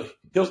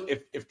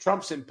 If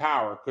Trump's in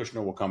power,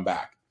 Kushner will come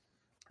back.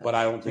 But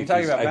I don't think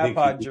you're talking about Matt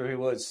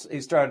Pottinger.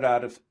 He started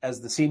out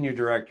as the senior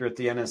director at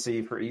the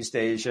NSC for East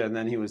Asia, and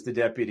then he was the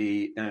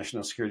deputy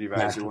national security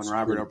advisor when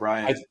Robert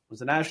O'Brien was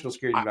the national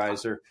security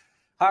advisor.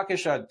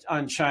 Hawkish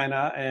on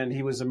China, and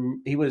he was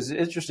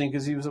interesting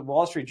because he was a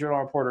Wall Street Journal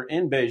reporter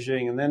in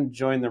Beijing, and then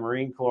joined the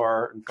Marine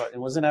Corps and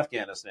was in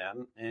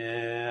Afghanistan,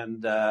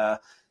 and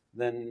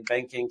then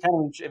banking.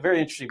 Kind of a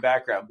very interesting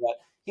background, but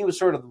he was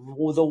sort of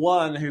the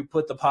one who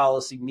put the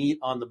policy meat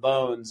on the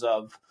bones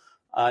of.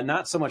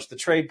 Not so much the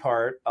trade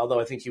part, although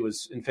I think he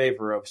was in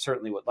favor of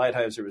certainly what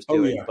Lighthizer was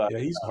doing. But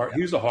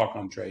he's a hawk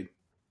on trade.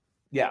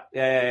 Yeah.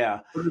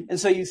 And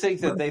so you think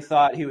that they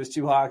thought he was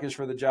too hawkish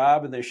for the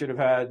job, and they should have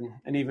had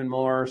an even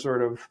more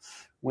sort of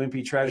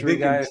wimpy treasury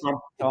guy.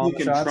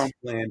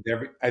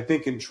 I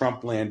think in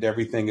Trump land,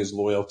 everything is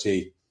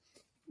loyalty.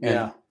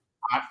 And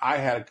I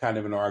had kind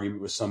of an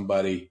argument with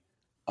somebody.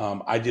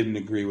 I didn't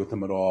agree with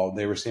them at all.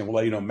 They were saying,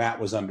 well,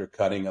 Matt was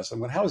undercutting us. I'm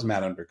going, how is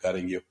Matt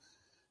undercutting you?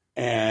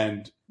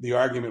 And the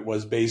argument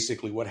was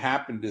basically what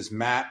happened is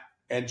Matt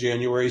at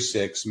January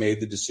 6th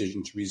made the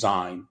decision to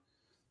resign.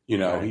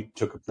 He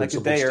took a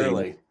principal like a day statement.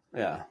 early.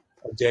 Yeah.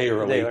 A day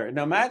early.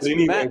 No, Matt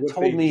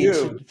told me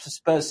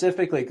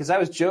specifically, because I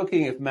was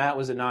joking if Matt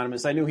was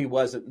anonymous. I knew he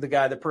wasn't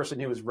the person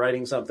who was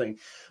writing something.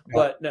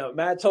 But no,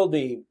 Matt told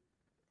me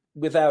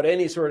without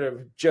any sort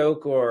of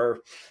joke or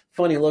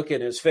funny look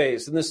in his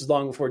face, and this is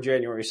long before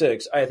January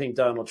 6th, I think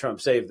Donald Trump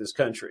saved this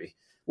country.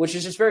 Which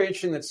is just very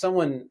interesting that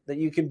someone that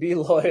you can be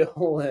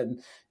loyal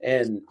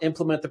and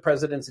implement the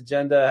president's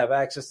agenda, have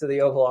access to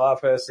the Oval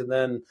Office, and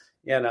then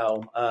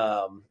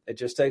it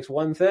just takes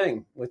one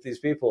thing with these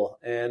people,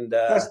 and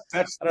that's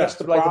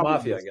the like the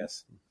mafia, I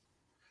guess.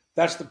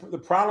 That's the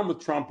problem with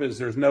Trump is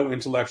there's no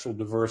intellectual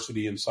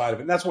diversity inside of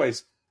it. And that's why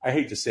I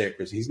hate to say it,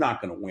 Chris, he's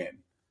not going to win.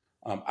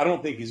 I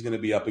don't think he's going to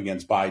be up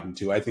against Biden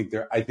too. I think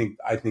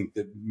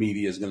the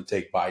media is going to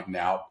take Biden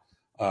out.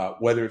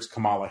 Whether it's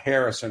Kamala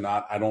Harris or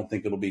not, I don't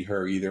think it'll be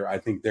her either. I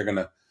think they're going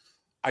to.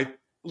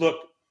 Look,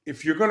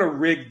 if you're going to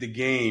rig the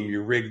game,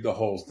 you rig the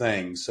whole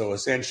thing. So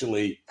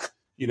essentially,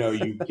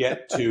 you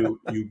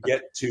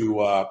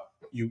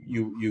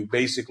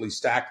basically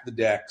stack the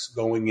decks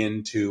going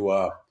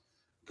into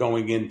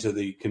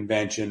the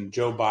convention.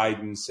 Joe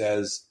Biden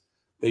says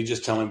they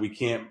just tell him we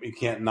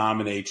can't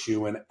nominate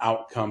you, and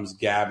out comes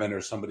Gavin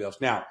or somebody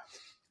else. Now,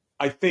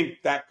 I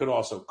think that could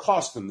also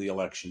cost them the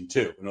election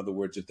too. In other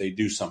words, if they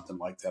do something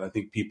like that, I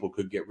think people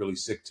could get really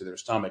sick to their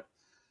stomach.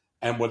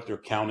 And what they're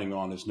counting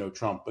on is no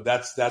Trump. But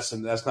that's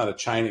not a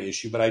China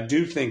issue. But I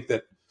do think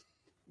that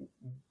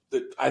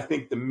I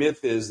think the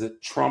myth is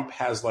that Trump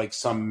has like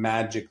some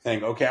magic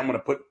thing. Okay, I'm going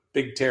to put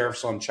big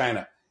tariffs on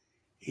China.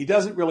 He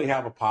doesn't really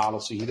have a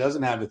policy. He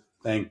doesn't have a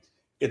thing.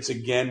 It's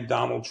again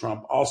Donald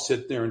Trump. I'll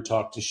sit there and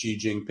talk to Xi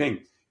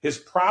Jinping. His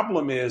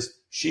problem is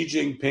Xi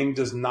Jinping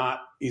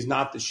he's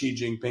not the Xi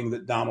Jinping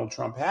that Donald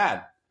Trump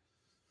had.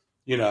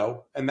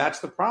 And that's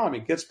the problem.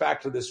 It gets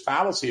back to this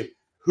fallacy of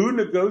who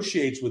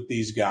negotiates with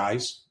these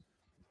guys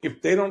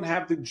if they don't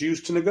have the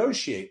juice to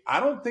negotiate. I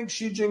don't think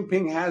Xi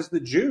Jinping has the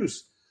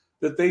juice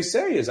that they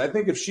say is. I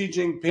think if Xi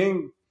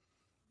Jinping,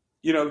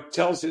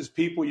 tells his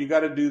people, you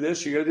got to do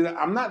this, you got to do that,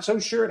 I'm not so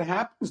sure it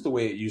happens the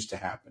way it used to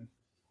happen.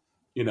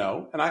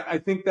 And I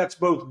think that's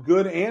both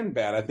good and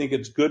bad. I think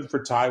it's good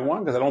for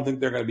Taiwan because I don't think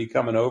they're going to be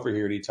coming over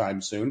here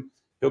anytime soon.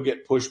 He'll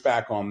get pushed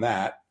back on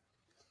that.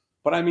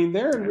 But I mean,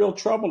 they're in real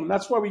trouble. And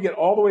that's why we get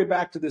all the way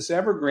back to this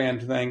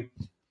Evergrande thing.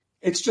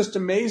 It's just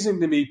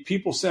amazing to me.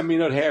 People send me a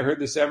note, hey, I heard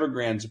this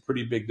Evergrande's a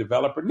pretty big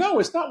developer. No,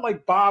 it's not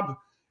like Bob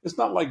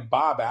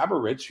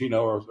Aberich,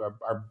 or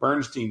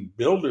Bernstein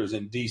Builders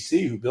in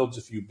D.C. who builds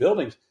a few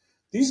buildings.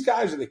 These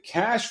guys are the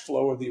cash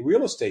flow of the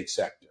real estate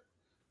sector.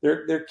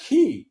 They're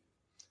key.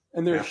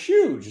 And they're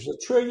huge. It's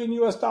 $1 trillion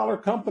US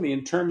company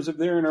in terms of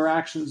their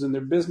interactions and their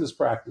business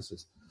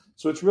practices.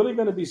 So it's really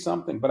going to be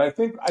something. But I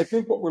think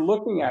what we're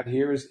looking at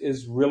here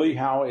is really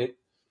how it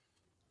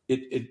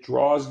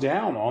draws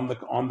down on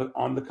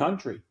the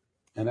country,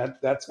 and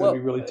that's going to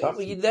be really tough.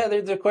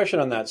 There's a question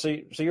on that. So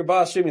your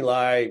boss Jimmy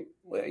Lai,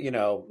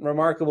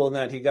 remarkable in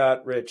that he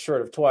got rich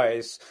sort of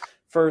twice.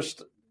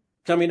 First,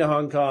 coming to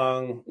Hong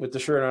Kong with the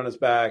shirt on his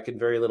back and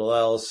very little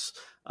else.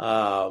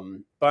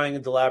 Buying a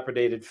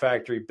dilapidated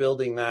factory,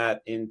 building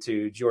that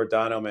into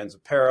Giordano Men's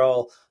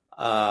Apparel,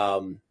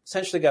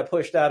 essentially got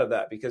pushed out of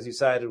that because he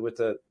sided with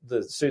the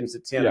students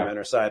at Tiananmen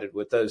or sided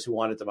with those who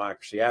wanted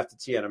democracy after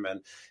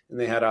Tiananmen, and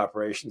they had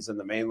operations in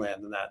the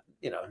mainland, and that,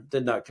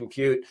 did not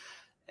compute.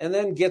 And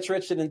then gets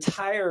rich in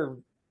entirely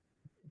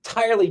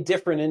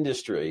different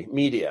industry,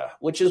 media,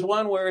 which is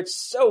one where it's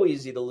so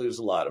easy to lose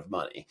a lot of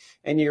money.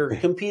 And you're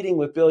competing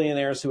with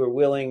billionaires who are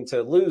willing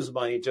to lose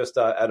money just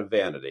out of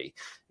vanity.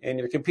 And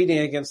you're competing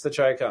against the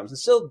Chi-Coms and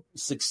still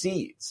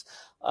succeeds.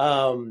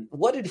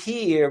 What did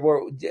he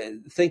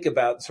think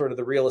about sort of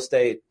the real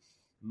estate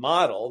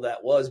model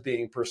that was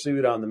being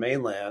pursued on the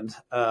mainland?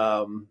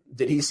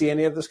 Did he see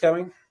any of this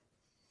coming?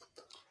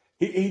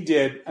 He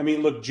did. I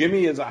mean, look,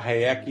 Jimmy is a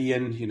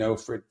Hayekian,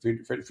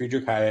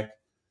 Friedrich Hayek.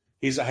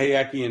 He's a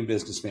Hayekian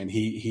businessman.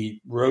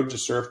 He Road to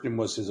Serfdom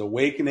was his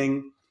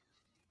awakening.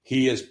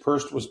 He was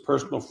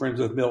personal friends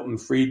with Milton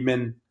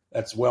Friedman.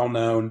 That's well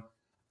known.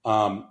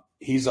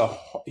 He's a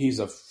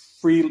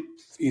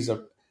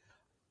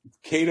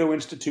Cato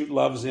Institute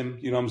loves him.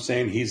 You know what I'm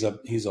saying? He's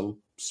a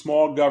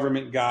small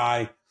government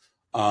guy.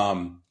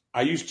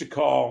 I used to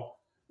call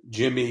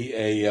Jimmy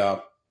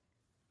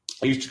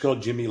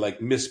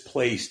like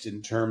misplaced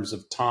in terms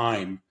of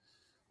time.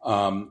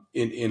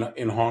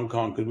 In Hong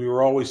Kong, because we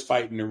were always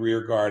fighting the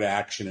rear guard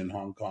action in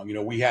Hong Kong.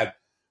 We had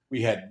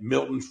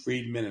Milton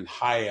Friedman and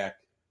Hayek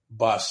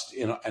bust,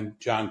 and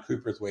John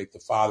Cooperthwaite, the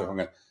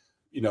father,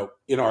 in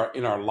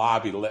our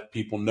lobby to let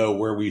people know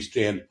where we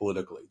stand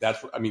politically.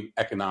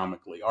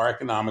 Economically, our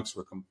economics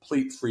were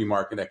complete free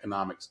market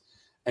economics,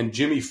 and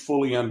Jimmy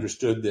fully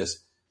understood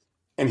this.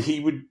 And we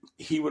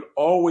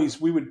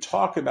would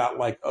talk about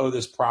like, oh,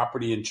 this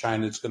property in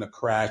China, it's going to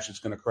crash.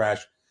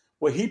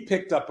 Well, he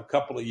picked up a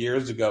couple of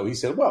years ago. He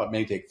said, well, it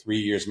may take 3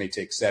 years, may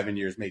take 7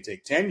 years, may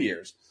take 10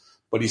 years.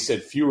 But he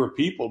said fewer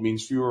people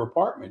means fewer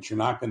apartments. You're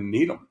not going to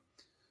need them.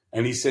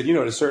 And he said,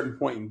 at a certain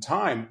point in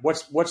time,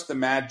 what's the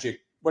magic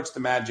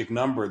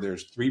number?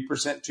 There's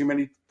 3% too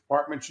many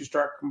apartments you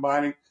start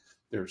combining.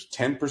 There's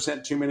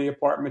 10% too many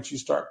apartments you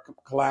start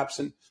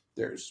collapsing.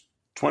 There's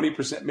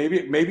 20%.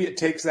 Maybe it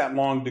takes that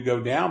long to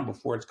go down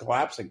before it's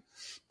collapsing.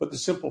 But the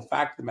simple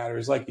fact of the matter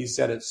is, like he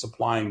said, it's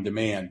supply and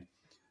demand.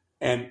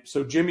 And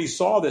so Jimmy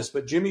saw this,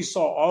 but Jimmy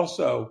saw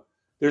also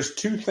there's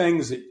two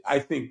things that I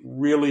think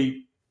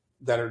really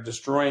that are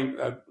destroying,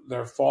 that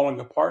are falling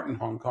apart in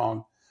Hong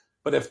Kong,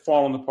 but have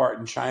fallen apart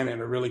in China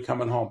and are really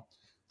coming home.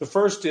 The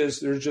first is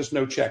there's just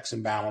no checks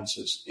and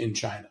balances in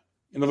China.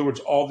 In other words,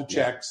 all the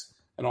checks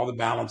and all the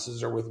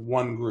balances are with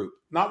one group,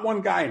 not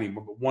one guy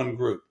anymore, but one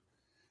group.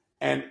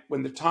 And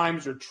when the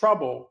times are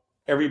trouble,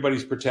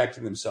 everybody's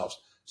protecting themselves.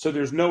 So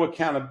there's no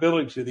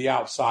accountability to the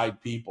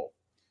outside people.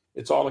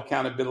 It's all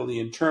accountability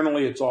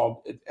internally.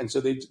 And so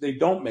they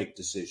don't make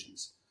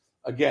decisions.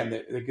 Again,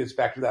 it gets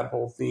back to that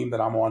whole theme that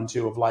I'm on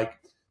to of like,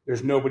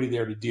 there's nobody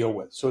there to deal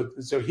with.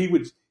 So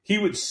he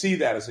would see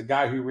that as a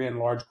guy who ran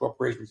large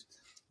corporations.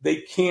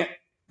 They can't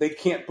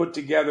put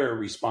together a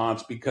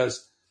response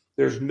because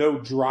there's no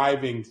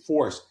driving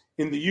force.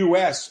 In the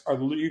U.S. or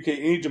the UK,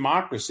 any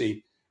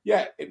democracy,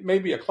 yeah, it may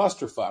be a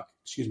clusterfuck,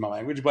 excuse my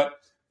language, but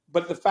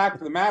the fact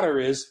of the matter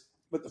is,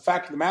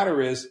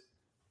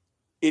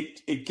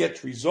 it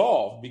gets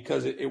resolved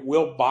because it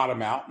will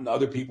bottom out and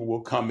other people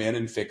will come in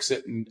and fix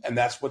it. And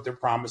that's what they're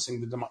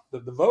promising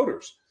the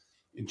voters.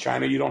 In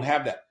China, you don't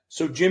have that.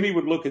 So Jimmy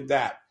would look at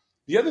that.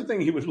 The other thing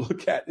he would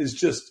look at is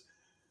just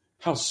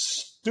how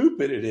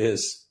stupid it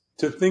is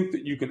to think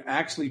that you can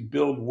actually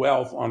build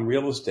wealth on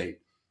real estate.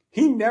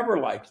 He never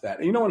liked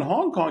that. In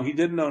Hong Kong, he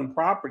didn't own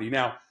property.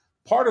 Now,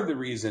 part of the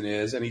reason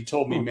is, and he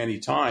told me many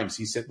times,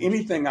 he said,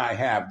 anything I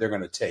have, they're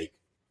going to take.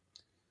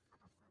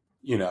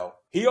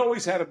 He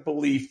always had a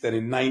belief that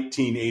in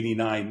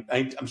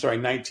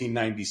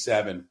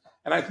 1997,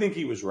 and I think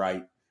he was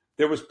right,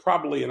 there was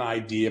probably an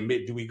idea,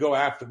 do we go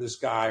after this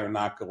guy or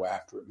not go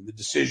after him? And the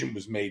decision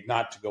was made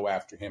not to go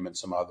after him and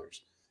some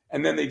others.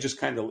 And then they just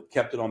kind of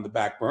kept it on the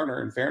back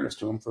burner, in fairness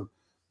to him, for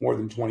more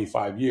than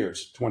 25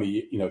 years,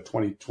 20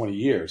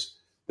 years.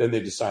 Then they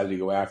decided to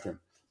go after him.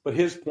 But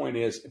his point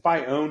is, if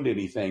I owned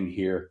anything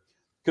here,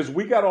 because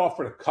we got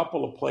offered a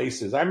couple of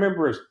places. I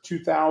remember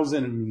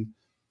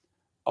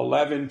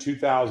 2011,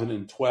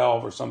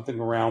 2012 or something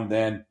around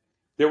then,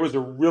 there was a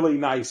really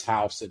nice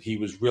house that he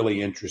was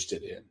really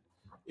interested in.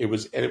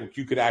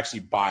 You could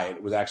actually buy it.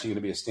 It was actually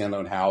going to be a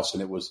standalone house,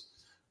 and it was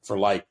for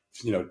like,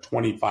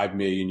 $25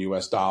 million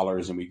US,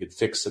 and we could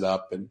fix it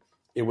up and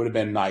it would have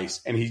been nice.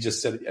 And he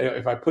just said,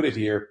 if I put it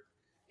here,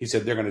 he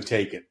said, they're going to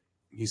take it.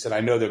 He said,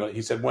 I know they're going to,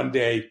 he said, one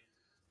day,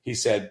 he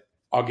said,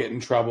 I'll get in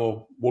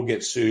trouble. We'll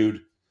get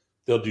sued.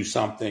 They'll do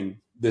something.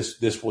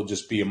 This will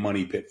just be a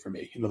money pit for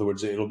me. In other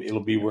words,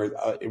 it'll be worth,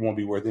 it won't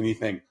be worth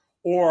anything.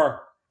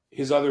 Or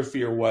his other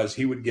fear was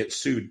he would get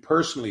sued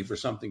personally for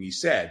something he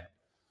said,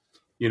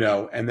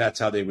 and that's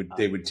how they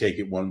would take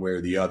it one way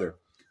or the other.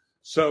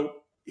 So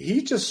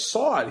he just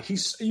saw it.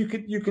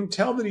 You can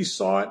tell that he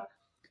saw it.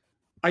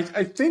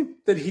 I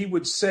think that he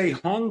would say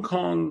Hong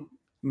Kong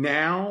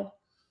now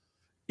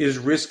is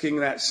risking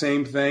that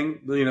same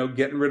thing,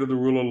 getting rid of the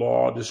rule of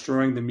law,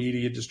 destroying the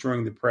media,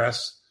 destroying the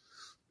press,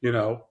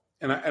 and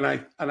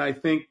I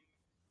think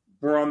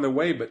we're on the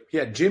way. But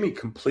yeah, Jimmy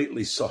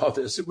completely saw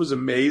this. It was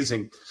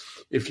amazing.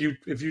 If you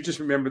just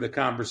remember the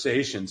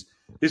conversations,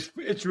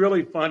 it's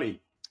really funny.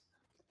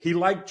 He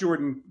liked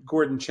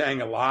Gordon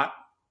Chang a lot,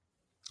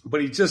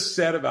 but he just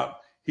said a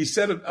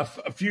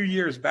few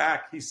years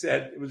back, he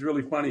said, it was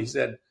really funny. He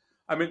said,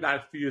 not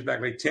a few years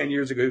back, like 10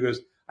 years ago, he goes,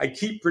 I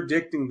keep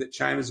predicting that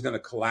China's going to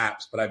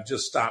collapse, but I've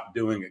just stopped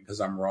doing it because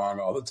I'm wrong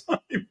all the time.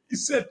 He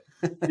said,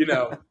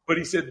 but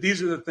he said,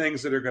 these are the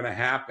things that are going to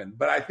happen.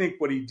 But I think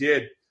what he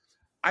did,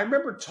 I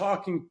remember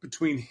talking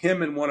between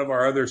him and one of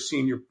our other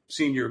senior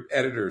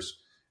editors,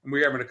 and we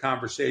were having a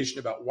conversation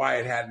about why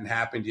it hadn't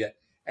happened yet.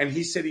 And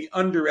he said he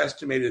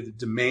underestimated the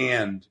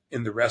demand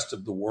in the rest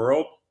of the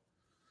world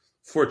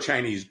for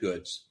Chinese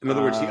goods. In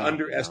other words, he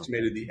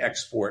underestimated the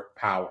export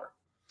power.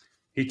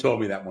 He told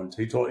me that once.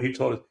 He told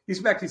us. He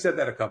said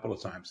that a couple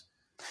of times.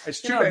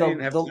 It's true. I didn't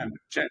have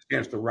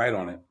chance to write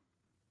on it.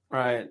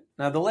 Right.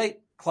 Now, the late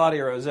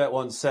Claudia Rosette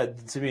once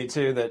said to me,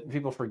 too, that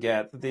people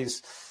forget that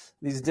these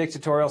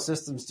dictatorial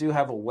systems do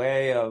have a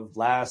way of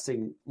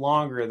lasting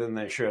longer than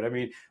they should. I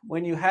mean,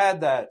 when you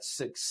had that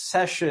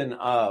succession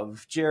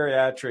of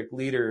geriatric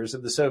leaders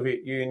of the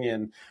Soviet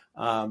Union,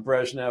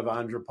 Brezhnev,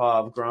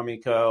 Andropov,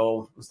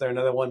 Gromyko, was there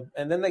another one?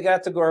 And then they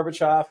got to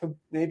Gorbachev, who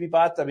maybe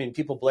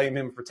people blame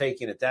him for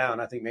taking it down.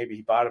 I think maybe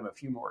he bought him a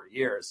few more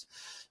years.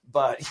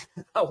 But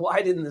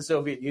why didn't the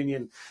Soviet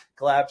Union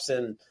collapse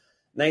in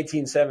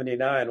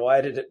 1979?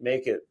 Why did it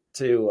make it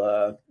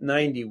to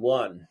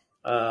 91?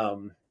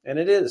 And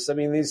it is. I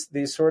mean,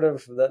 these sort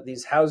of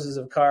these houses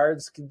of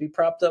cards can be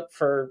propped up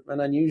for an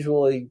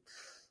unusually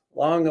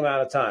long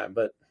amount of time,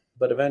 but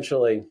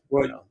eventually,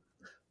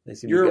 they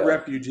seem you're to go. A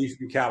refugee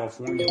from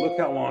California. Look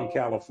how long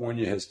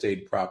California has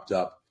stayed propped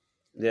up.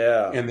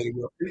 Yeah, and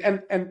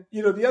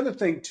the other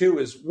thing too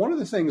is one of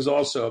the things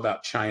also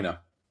about China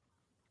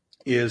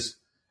is,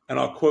 and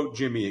I'll quote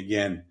Jimmy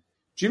again.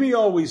 Jimmy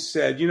always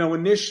said,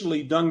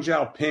 initially Deng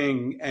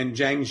Xiaoping and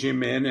Jiang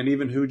Zemin and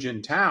even Hu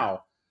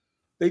Jintao,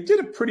 they did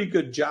a pretty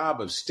good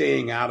job of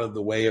staying out of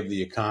the way of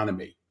the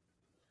economy.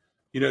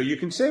 You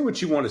can say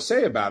what you want to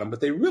say about them, but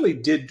they really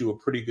did do a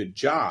pretty good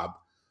job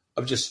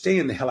of just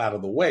staying the hell out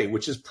of the way,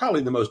 which is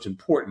probably the most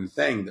important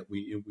thing that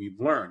we've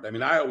learned. I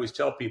mean, I always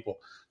tell people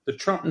the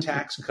Trump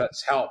tax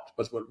cuts helped,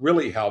 but what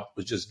really helped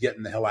was just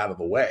getting the hell out of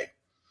the way.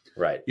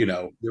 Right.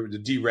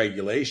 The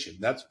deregulation.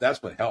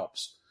 That's what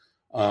helps.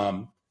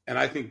 And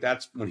I think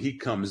that's when he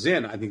comes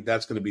in, I think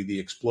that's going to be the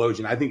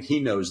explosion. I think he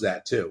knows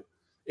that too.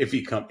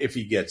 if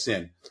he gets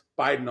in.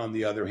 Biden, on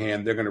the other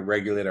hand, they're going to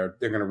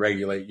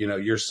regulate.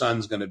 Your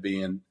son's going to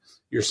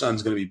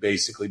be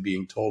basically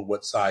being told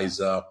what size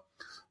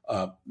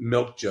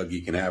milk jug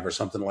he can have or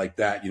something like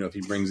that. If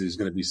he brings it, he's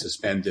going to be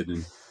suspended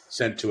and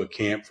sent to a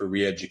camp for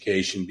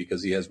re-education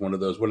because he has one of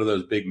those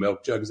big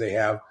milk jugs they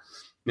have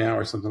now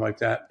or something like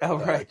that. Oh,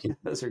 right.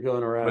 Those are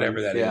going around.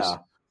 Whatever that is.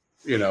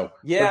 Yeah,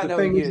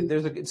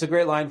 it's a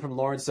great line from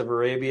Lawrence of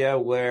Arabia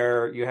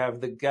where you have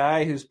the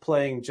guy who's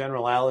playing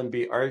General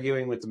Allenby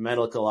arguing with the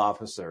medical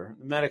officer.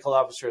 The medical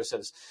officer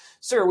says,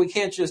 "Sir, we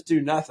can't just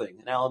do nothing."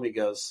 And Allenby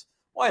goes,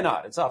 "Why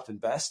not? It's often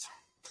best."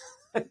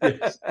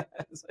 Yes.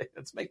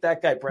 Let's make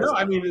that guy president. No,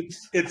 I mean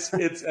it's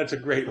that's a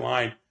great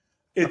line.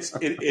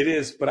 It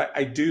is, but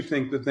I do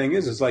think the thing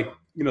is like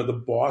the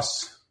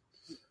boss.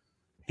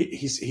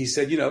 He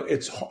said,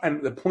 it's,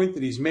 and the point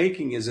that he's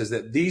making is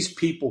that these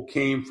people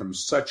came from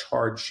such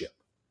hardship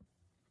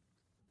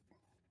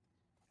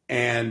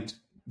and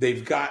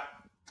they've got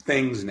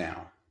things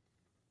now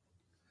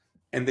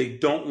and they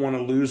don't want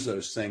to lose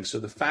those things. So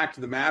the fact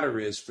of the matter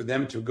is for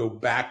them to go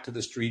back to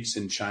the streets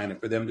in China,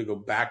 for them to go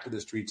back to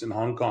the streets in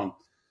Hong Kong,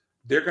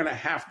 they're going to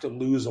have to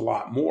lose a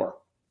lot more.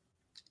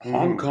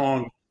 Hong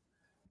Kong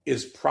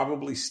is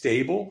probably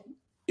stable.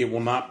 It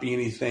will not be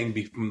anything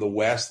from the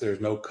West.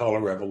 There's no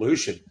color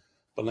revolution.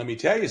 But let me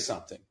tell you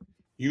something.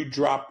 You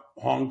drop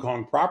Hong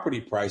Kong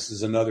property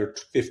prices another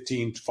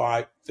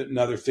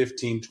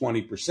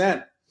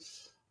 20%.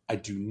 I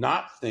do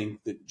not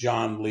think that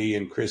John Lee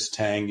and Chris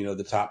Tang,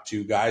 the top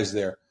two guys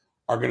there,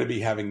 are going to be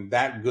having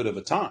that good of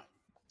a time.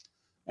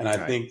 And I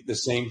think the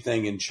same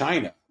thing in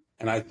China.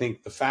 And I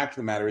think the fact of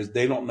the matter is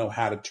they don't know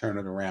how to turn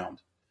it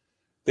around.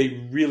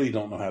 They really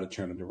don't know how to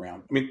turn it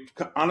around. I mean,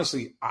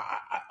 honestly,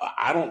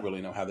 I don't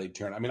really know how they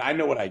turn. I mean, I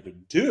know what I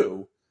could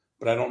do,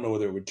 but I don't know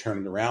whether it would turn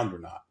it around or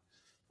not.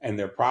 And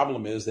their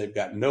problem is they've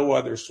got no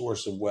other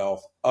source of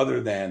wealth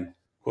other than,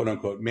 quote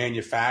unquote,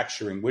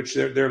 manufacturing, which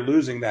they're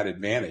losing that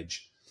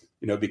advantage,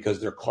 because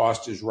their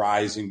cost is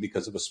rising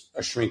because of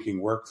a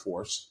shrinking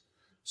workforce.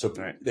 So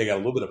they got a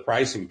little bit of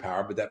pricing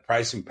power, but that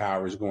pricing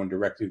power is going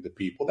directly to the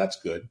people. That's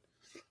good.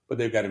 But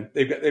they've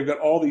got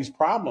all these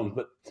problems,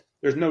 but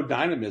there's no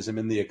dynamism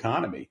in the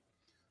economy.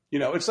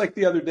 It's like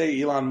the other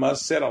day Elon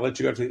Musk said, I'll let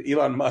you go to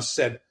Elon Musk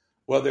said,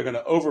 well, they're going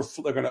to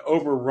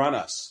overrun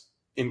us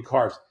in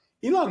cars.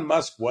 Elon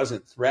Musk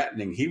wasn't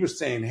threatening. He was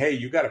saying, hey,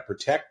 you got to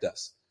protect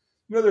us.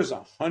 There's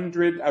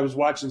 100. I was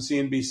watching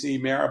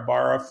CNBC. Mara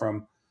Barra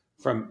from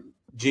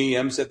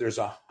GM said there's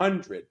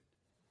 100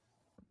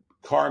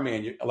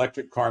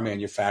 electric car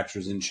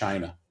manufacturers in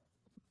China.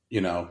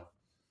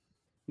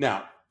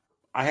 Now,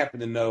 I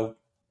happen to know,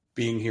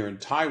 being here in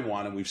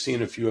Taiwan, and we've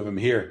seen a few of them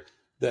here,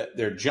 that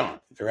they're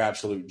junk. They're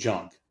absolute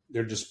junk.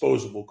 They're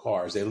disposable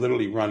cars. They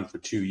literally run for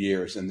 2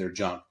 years and they're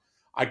junk.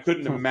 I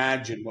couldn't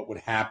imagine what would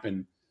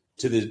happen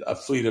to a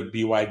fleet of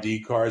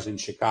BYD cars in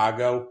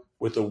Chicago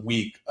with a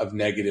week of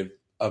negative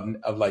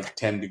of like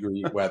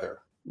 10-degree weather.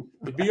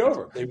 It'd be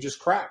over. They'd just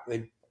crack.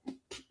 They'd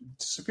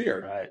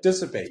disappear,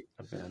 dissipate.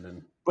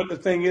 Abandoned. But the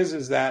thing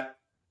is that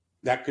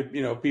could,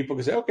 people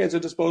could say, okay, it's a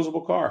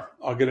disposable car.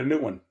 I'll get a new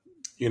one,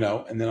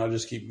 and then I'll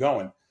just keep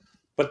going.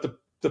 But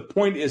the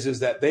point is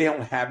that they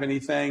don't have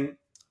anything.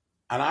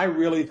 And I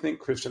really think,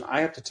 Christian,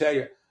 I have to tell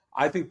you,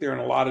 I think they're in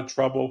a lot of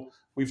trouble.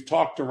 We've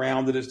talked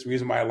around it. It's the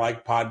reason why I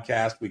like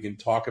podcasts. We can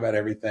talk about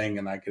everything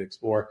and I can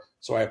explore.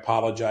 So I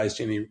apologize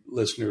to any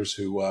listeners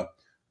who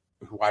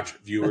watch,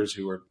 viewers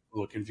who are a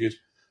little confused.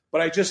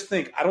 But I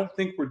don't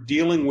think we're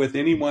dealing with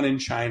anyone in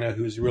China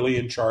who's really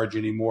in charge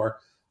anymore.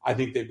 I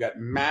think they've got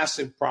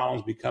massive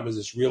problems because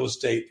this real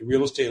estate. The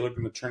real estate are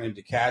looking to turn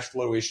into cash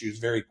flow issues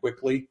very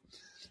quickly.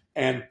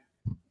 And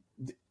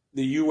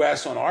the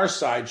U.S. on our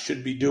side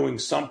should be doing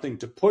something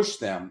to push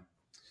them.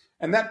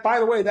 And that, by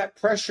the way, that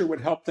pressure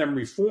would help them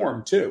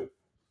reform too.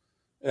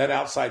 That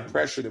outside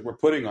pressure that we're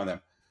putting on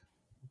them.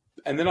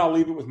 And then I'll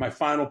leave it with my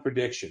final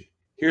prediction.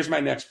 Here's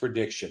my next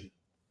prediction.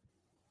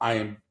 I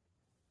am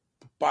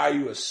buy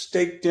you a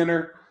steak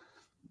dinner.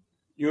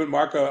 You and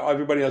Marco,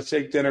 everybody else,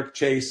 steak dinner,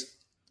 Chase.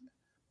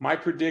 My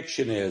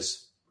prediction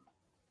is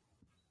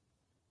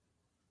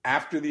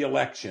after the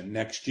election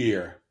next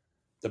year,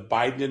 the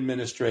Biden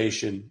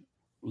administration,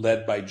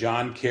 led by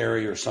John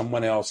Kerry or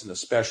someone else in a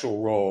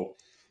special role,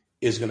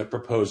 is going to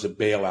propose a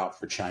bailout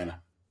for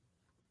China.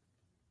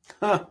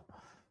 Huh.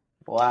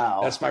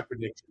 Wow. That's my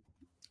prediction.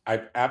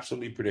 I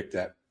absolutely predict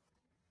that.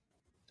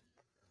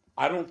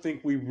 I don't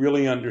think we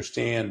really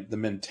understand the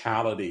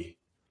mentality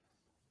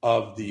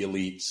of the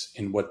elites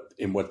in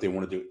what they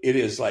want to do. It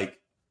is like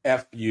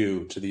F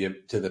you to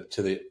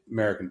the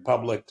American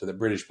public, to the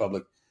British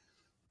public.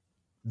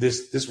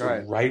 This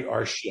will right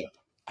our ship.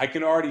 You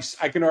can already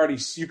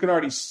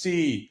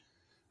see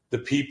the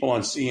people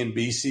on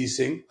CNBC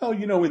saying, "Oh,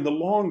 in the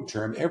long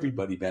term,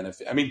 everybody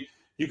benefits." I mean,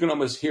 you can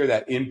almost hear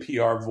that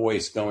NPR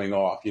voice going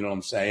off. You know what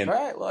I'm saying?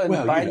 Right.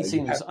 Well, Biden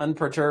seems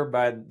unperturbed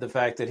by the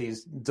fact that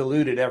he's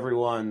diluted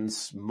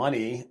everyone's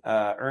money,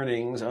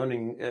 earnings,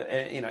 owning,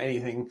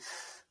 anything.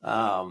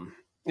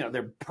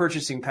 their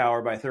purchasing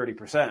power by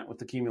 30% with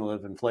the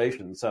cumulative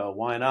inflation. So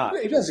why not?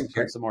 It doesn't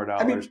care. Print some more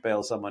dollars,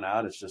 bail someone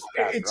out. It's just,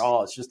 after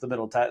all, it's just the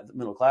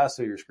middle class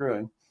who you're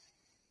screwing.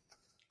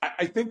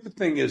 I think the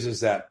thing is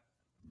that,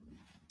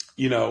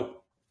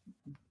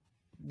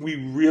 we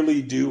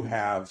really do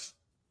have,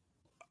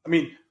 let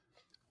me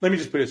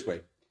just put it this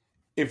way.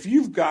 If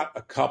you've got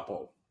a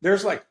couple,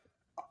 there's like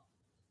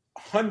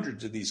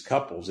hundreds of these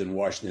couples in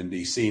Washington,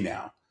 D.C.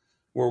 now,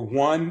 where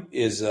one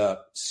is an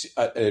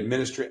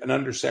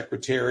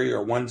undersecretary,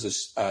 or one's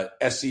a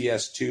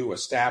SES2, a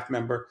staff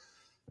member.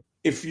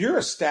 If you're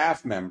a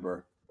staff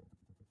member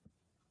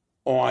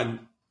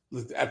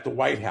at the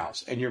White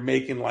House and you're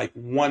making like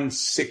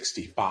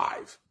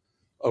 165,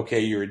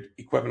 okay, you're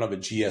equivalent of a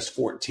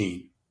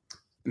GS-14,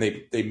 and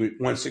they move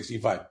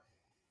 165,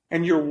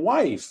 and your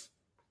wife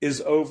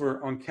is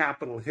over on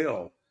Capitol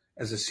Hill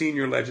as a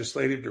senior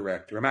legislative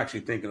director. I'm actually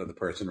thinking of the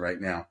person right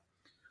now.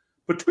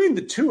 Between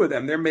the two of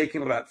them, they're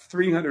making about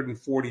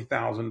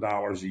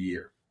 $340,000 a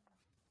year,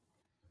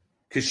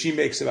 because she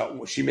makes about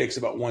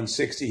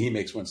 160, he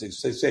makes 160.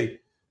 So they say,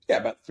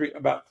 about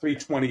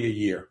 320 a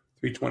year,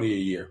 320 a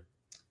year.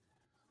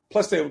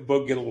 Plus they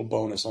both get a little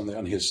bonus on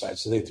his side,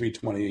 so they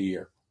 320 a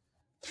year.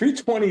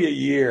 320 a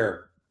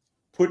year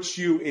puts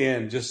you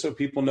in, just so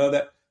people know,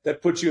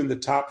 that puts you in the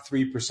top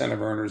 3%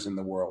 of earners in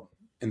the world,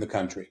 in the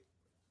country.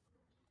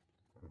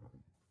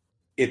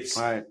 It's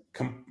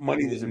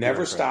money that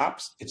never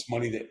stops. It's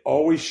money that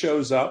always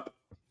shows up.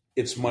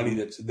 It's money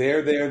that's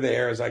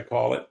there, as I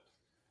call it.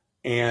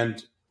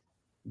 And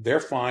they're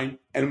fine.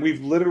 And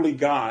we've literally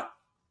got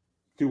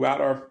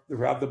throughout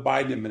the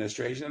Biden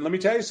administration. And let me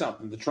tell you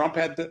something. The Trump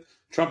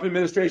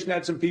administration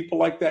had some people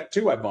like that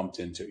too I bumped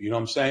into. You know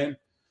what I'm saying?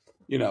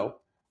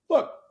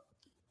 Look,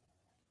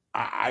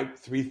 I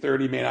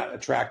 330 may not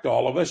attract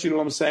all of us. You know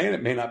what I'm saying?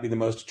 It may not be the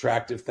most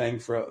attractive thing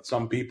for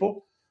some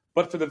people.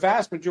 But for the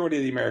vast majority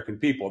of the American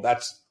people,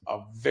 that's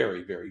a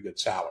very, very good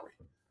salary,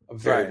 a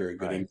very, very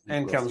good income.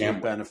 And comes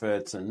with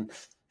benefits and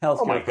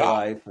health care for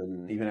life,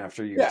 and even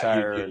after you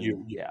retire. And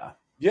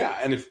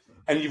if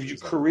you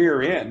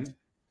career in,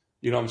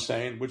 you know what I'm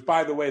saying? Which,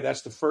 by the way,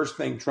 that's the first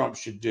thing Trump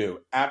should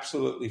do.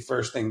 Absolutely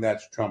first thing that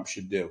Trump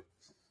should do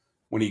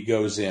when he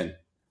goes in.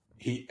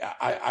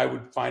 I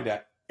would find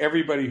out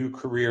everybody who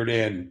careered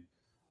in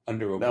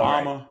under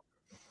Obama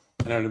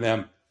and under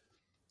them,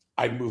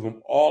 I'd move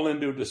them all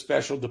into the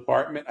special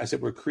department. I said,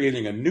 we're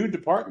creating a new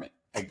department.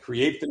 I'd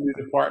create the new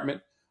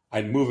department.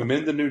 I'd move them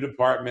in the new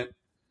department,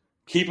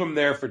 keep them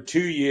there for 2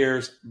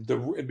 years.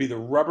 It'd be the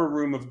rubber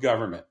room of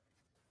government.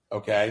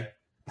 Okay.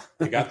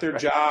 They got their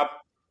job.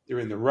 They're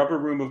in the rubber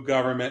room of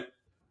government.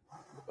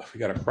 We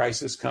got a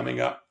crisis coming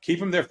up.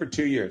 Keep them there for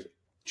 2 years.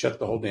 Shut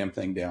the whole damn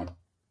thing down.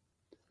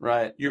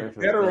 Right. You're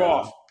better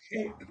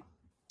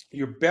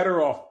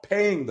off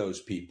paying those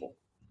people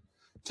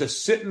to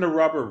sit in the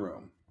rubber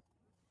room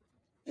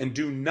and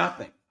do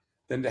nothing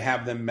than to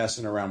have them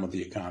messing around with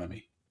the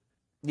economy.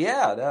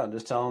 Yeah, no,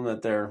 just tell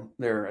them that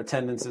their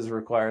attendance is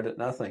required at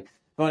nothing.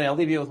 Bonnie, I'll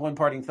leave you with one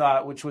parting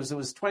thought, which was, it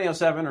was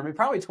 2007 or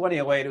probably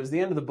 2008. It was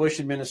the end of the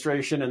Bush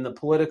administration, and the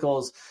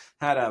politicals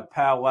had a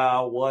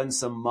powwow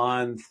once a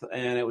month,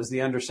 and it was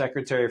the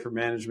undersecretary for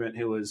management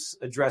who was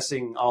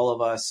addressing all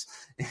of us.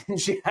 And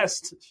she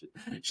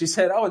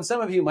said, and some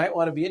of you might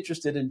want to be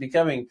interested in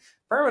becoming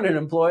permanent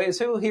employees.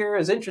 Who here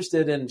is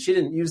interested in, she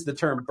didn't use the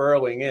term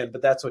burrowing in,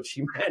 but that's what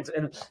she meant.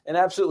 And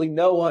absolutely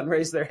no one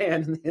raised their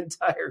hand in the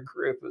entire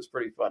group. It was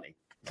pretty funny.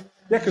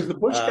 Yeah, because the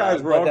Bush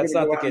guys were all. But that's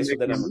not the case with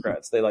the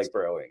Democrats. They like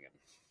burrowing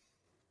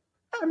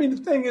in. I mean,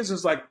 the thing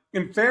is like,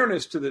 in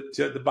fairness to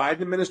the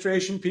Biden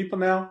administration people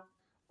now,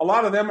 a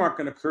lot of them aren't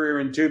going to career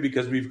in too,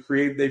 because they've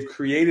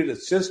created a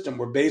system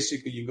where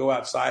basically you go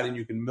outside and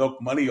you can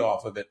milk money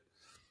off of it,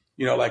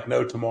 like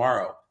no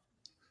tomorrow.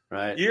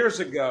 Right. Years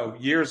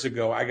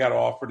ago, I got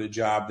offered a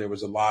job. There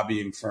was a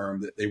lobbying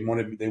firm that they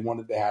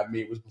wanted to have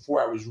me. It was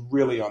before I was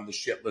really on the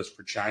shit list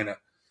for China.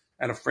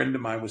 And a friend of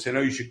mine was saying,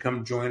 "Oh, you should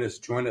come join us."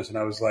 And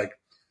I was like,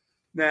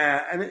 nah.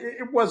 And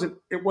it wasn't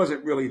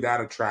really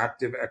that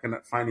attractive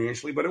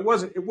financially, but it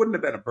wouldn't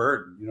have been a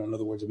burden. In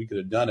other words, we could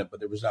have done it, but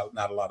there was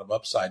not a lot of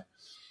upside.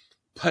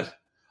 But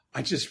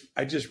I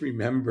just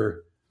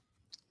remember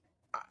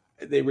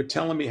they were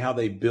telling me how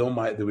they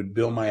would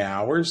bill my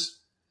hours.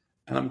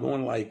 And I'm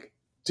going like,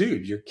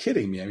 dude, you're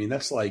kidding me. I mean,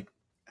 that's like,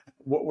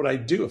 what would I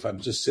do if I'm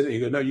just sitting?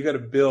 You go, no, you got to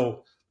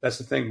bill. That's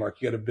the thing, Mark.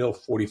 You got to bill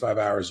 45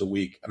 hours a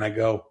week. And I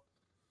go,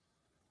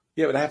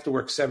 yeah, but I have to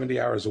work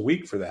 70 hours a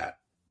week for that.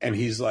 And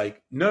he's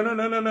like,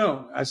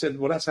 no. I said,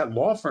 well, that's not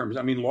law firms.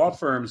 I mean, law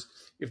firms,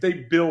 if they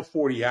bill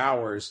 40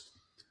 hours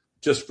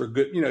just for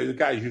good, the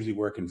guy's usually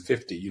working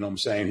 50, you know what I'm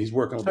saying? He's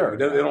working, sure.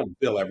 They don't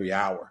bill every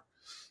hour.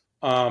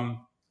 And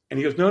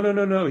he goes,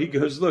 no. He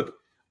goes, look,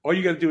 all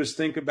you got to do is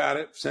think about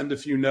it, send a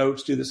few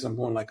notes, do this. I'm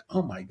going like,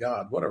 oh my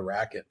God, what a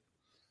racket,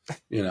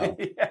 Yeah,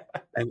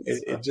 and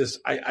it just,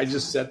 I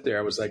just sat there.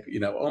 I was like,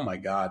 oh my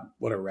God,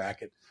 what a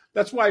racket.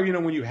 That's why,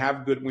 when you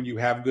have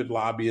good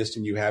lobbyists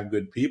and you have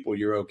good people,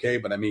 you're okay.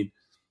 But I mean,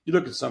 you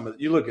look at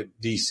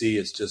DC,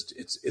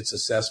 it's a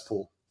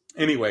cesspool.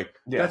 Anyway,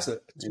 Yeah, that's a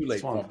too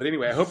late one. one. But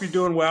anyway, I hope you're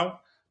doing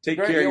well. Take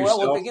Great. care of yourself.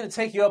 Well, we're going to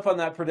take you up on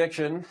that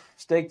prediction.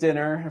 Steak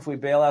dinner if we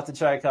bail out the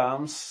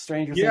Chi-Coms.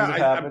 Stranger things have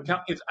happened.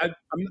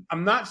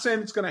 I'm not saying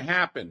it's going to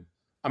happen.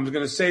 I'm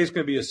going to say it's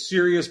going to be a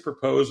serious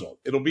proposal.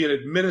 It'll be an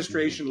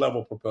administration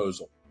level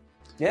proposal.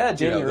 Yeah,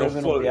 Jamie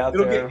Rubin will be out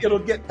there. It'll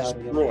get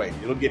destroyed.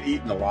 It'll get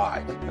eaten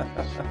alive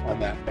on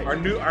that. Our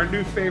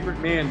new favorite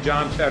man,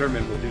 John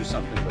Fetterman, will do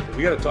something with it.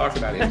 We got to talk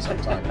about him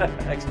sometime.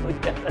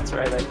 Excellent. Yeah, that's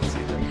right. I can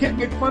see that. You can't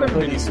make fun of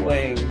him anymore.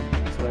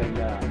 Swaying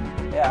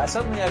down. Yeah,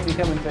 suddenly I've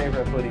become in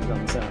favor of puddings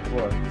on the Senate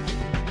floor.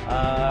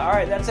 All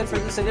right, that's it for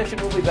this edition.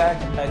 We'll be back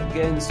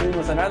again soon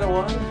with another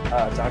one.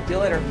 Talk to you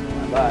later.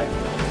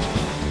 Bye.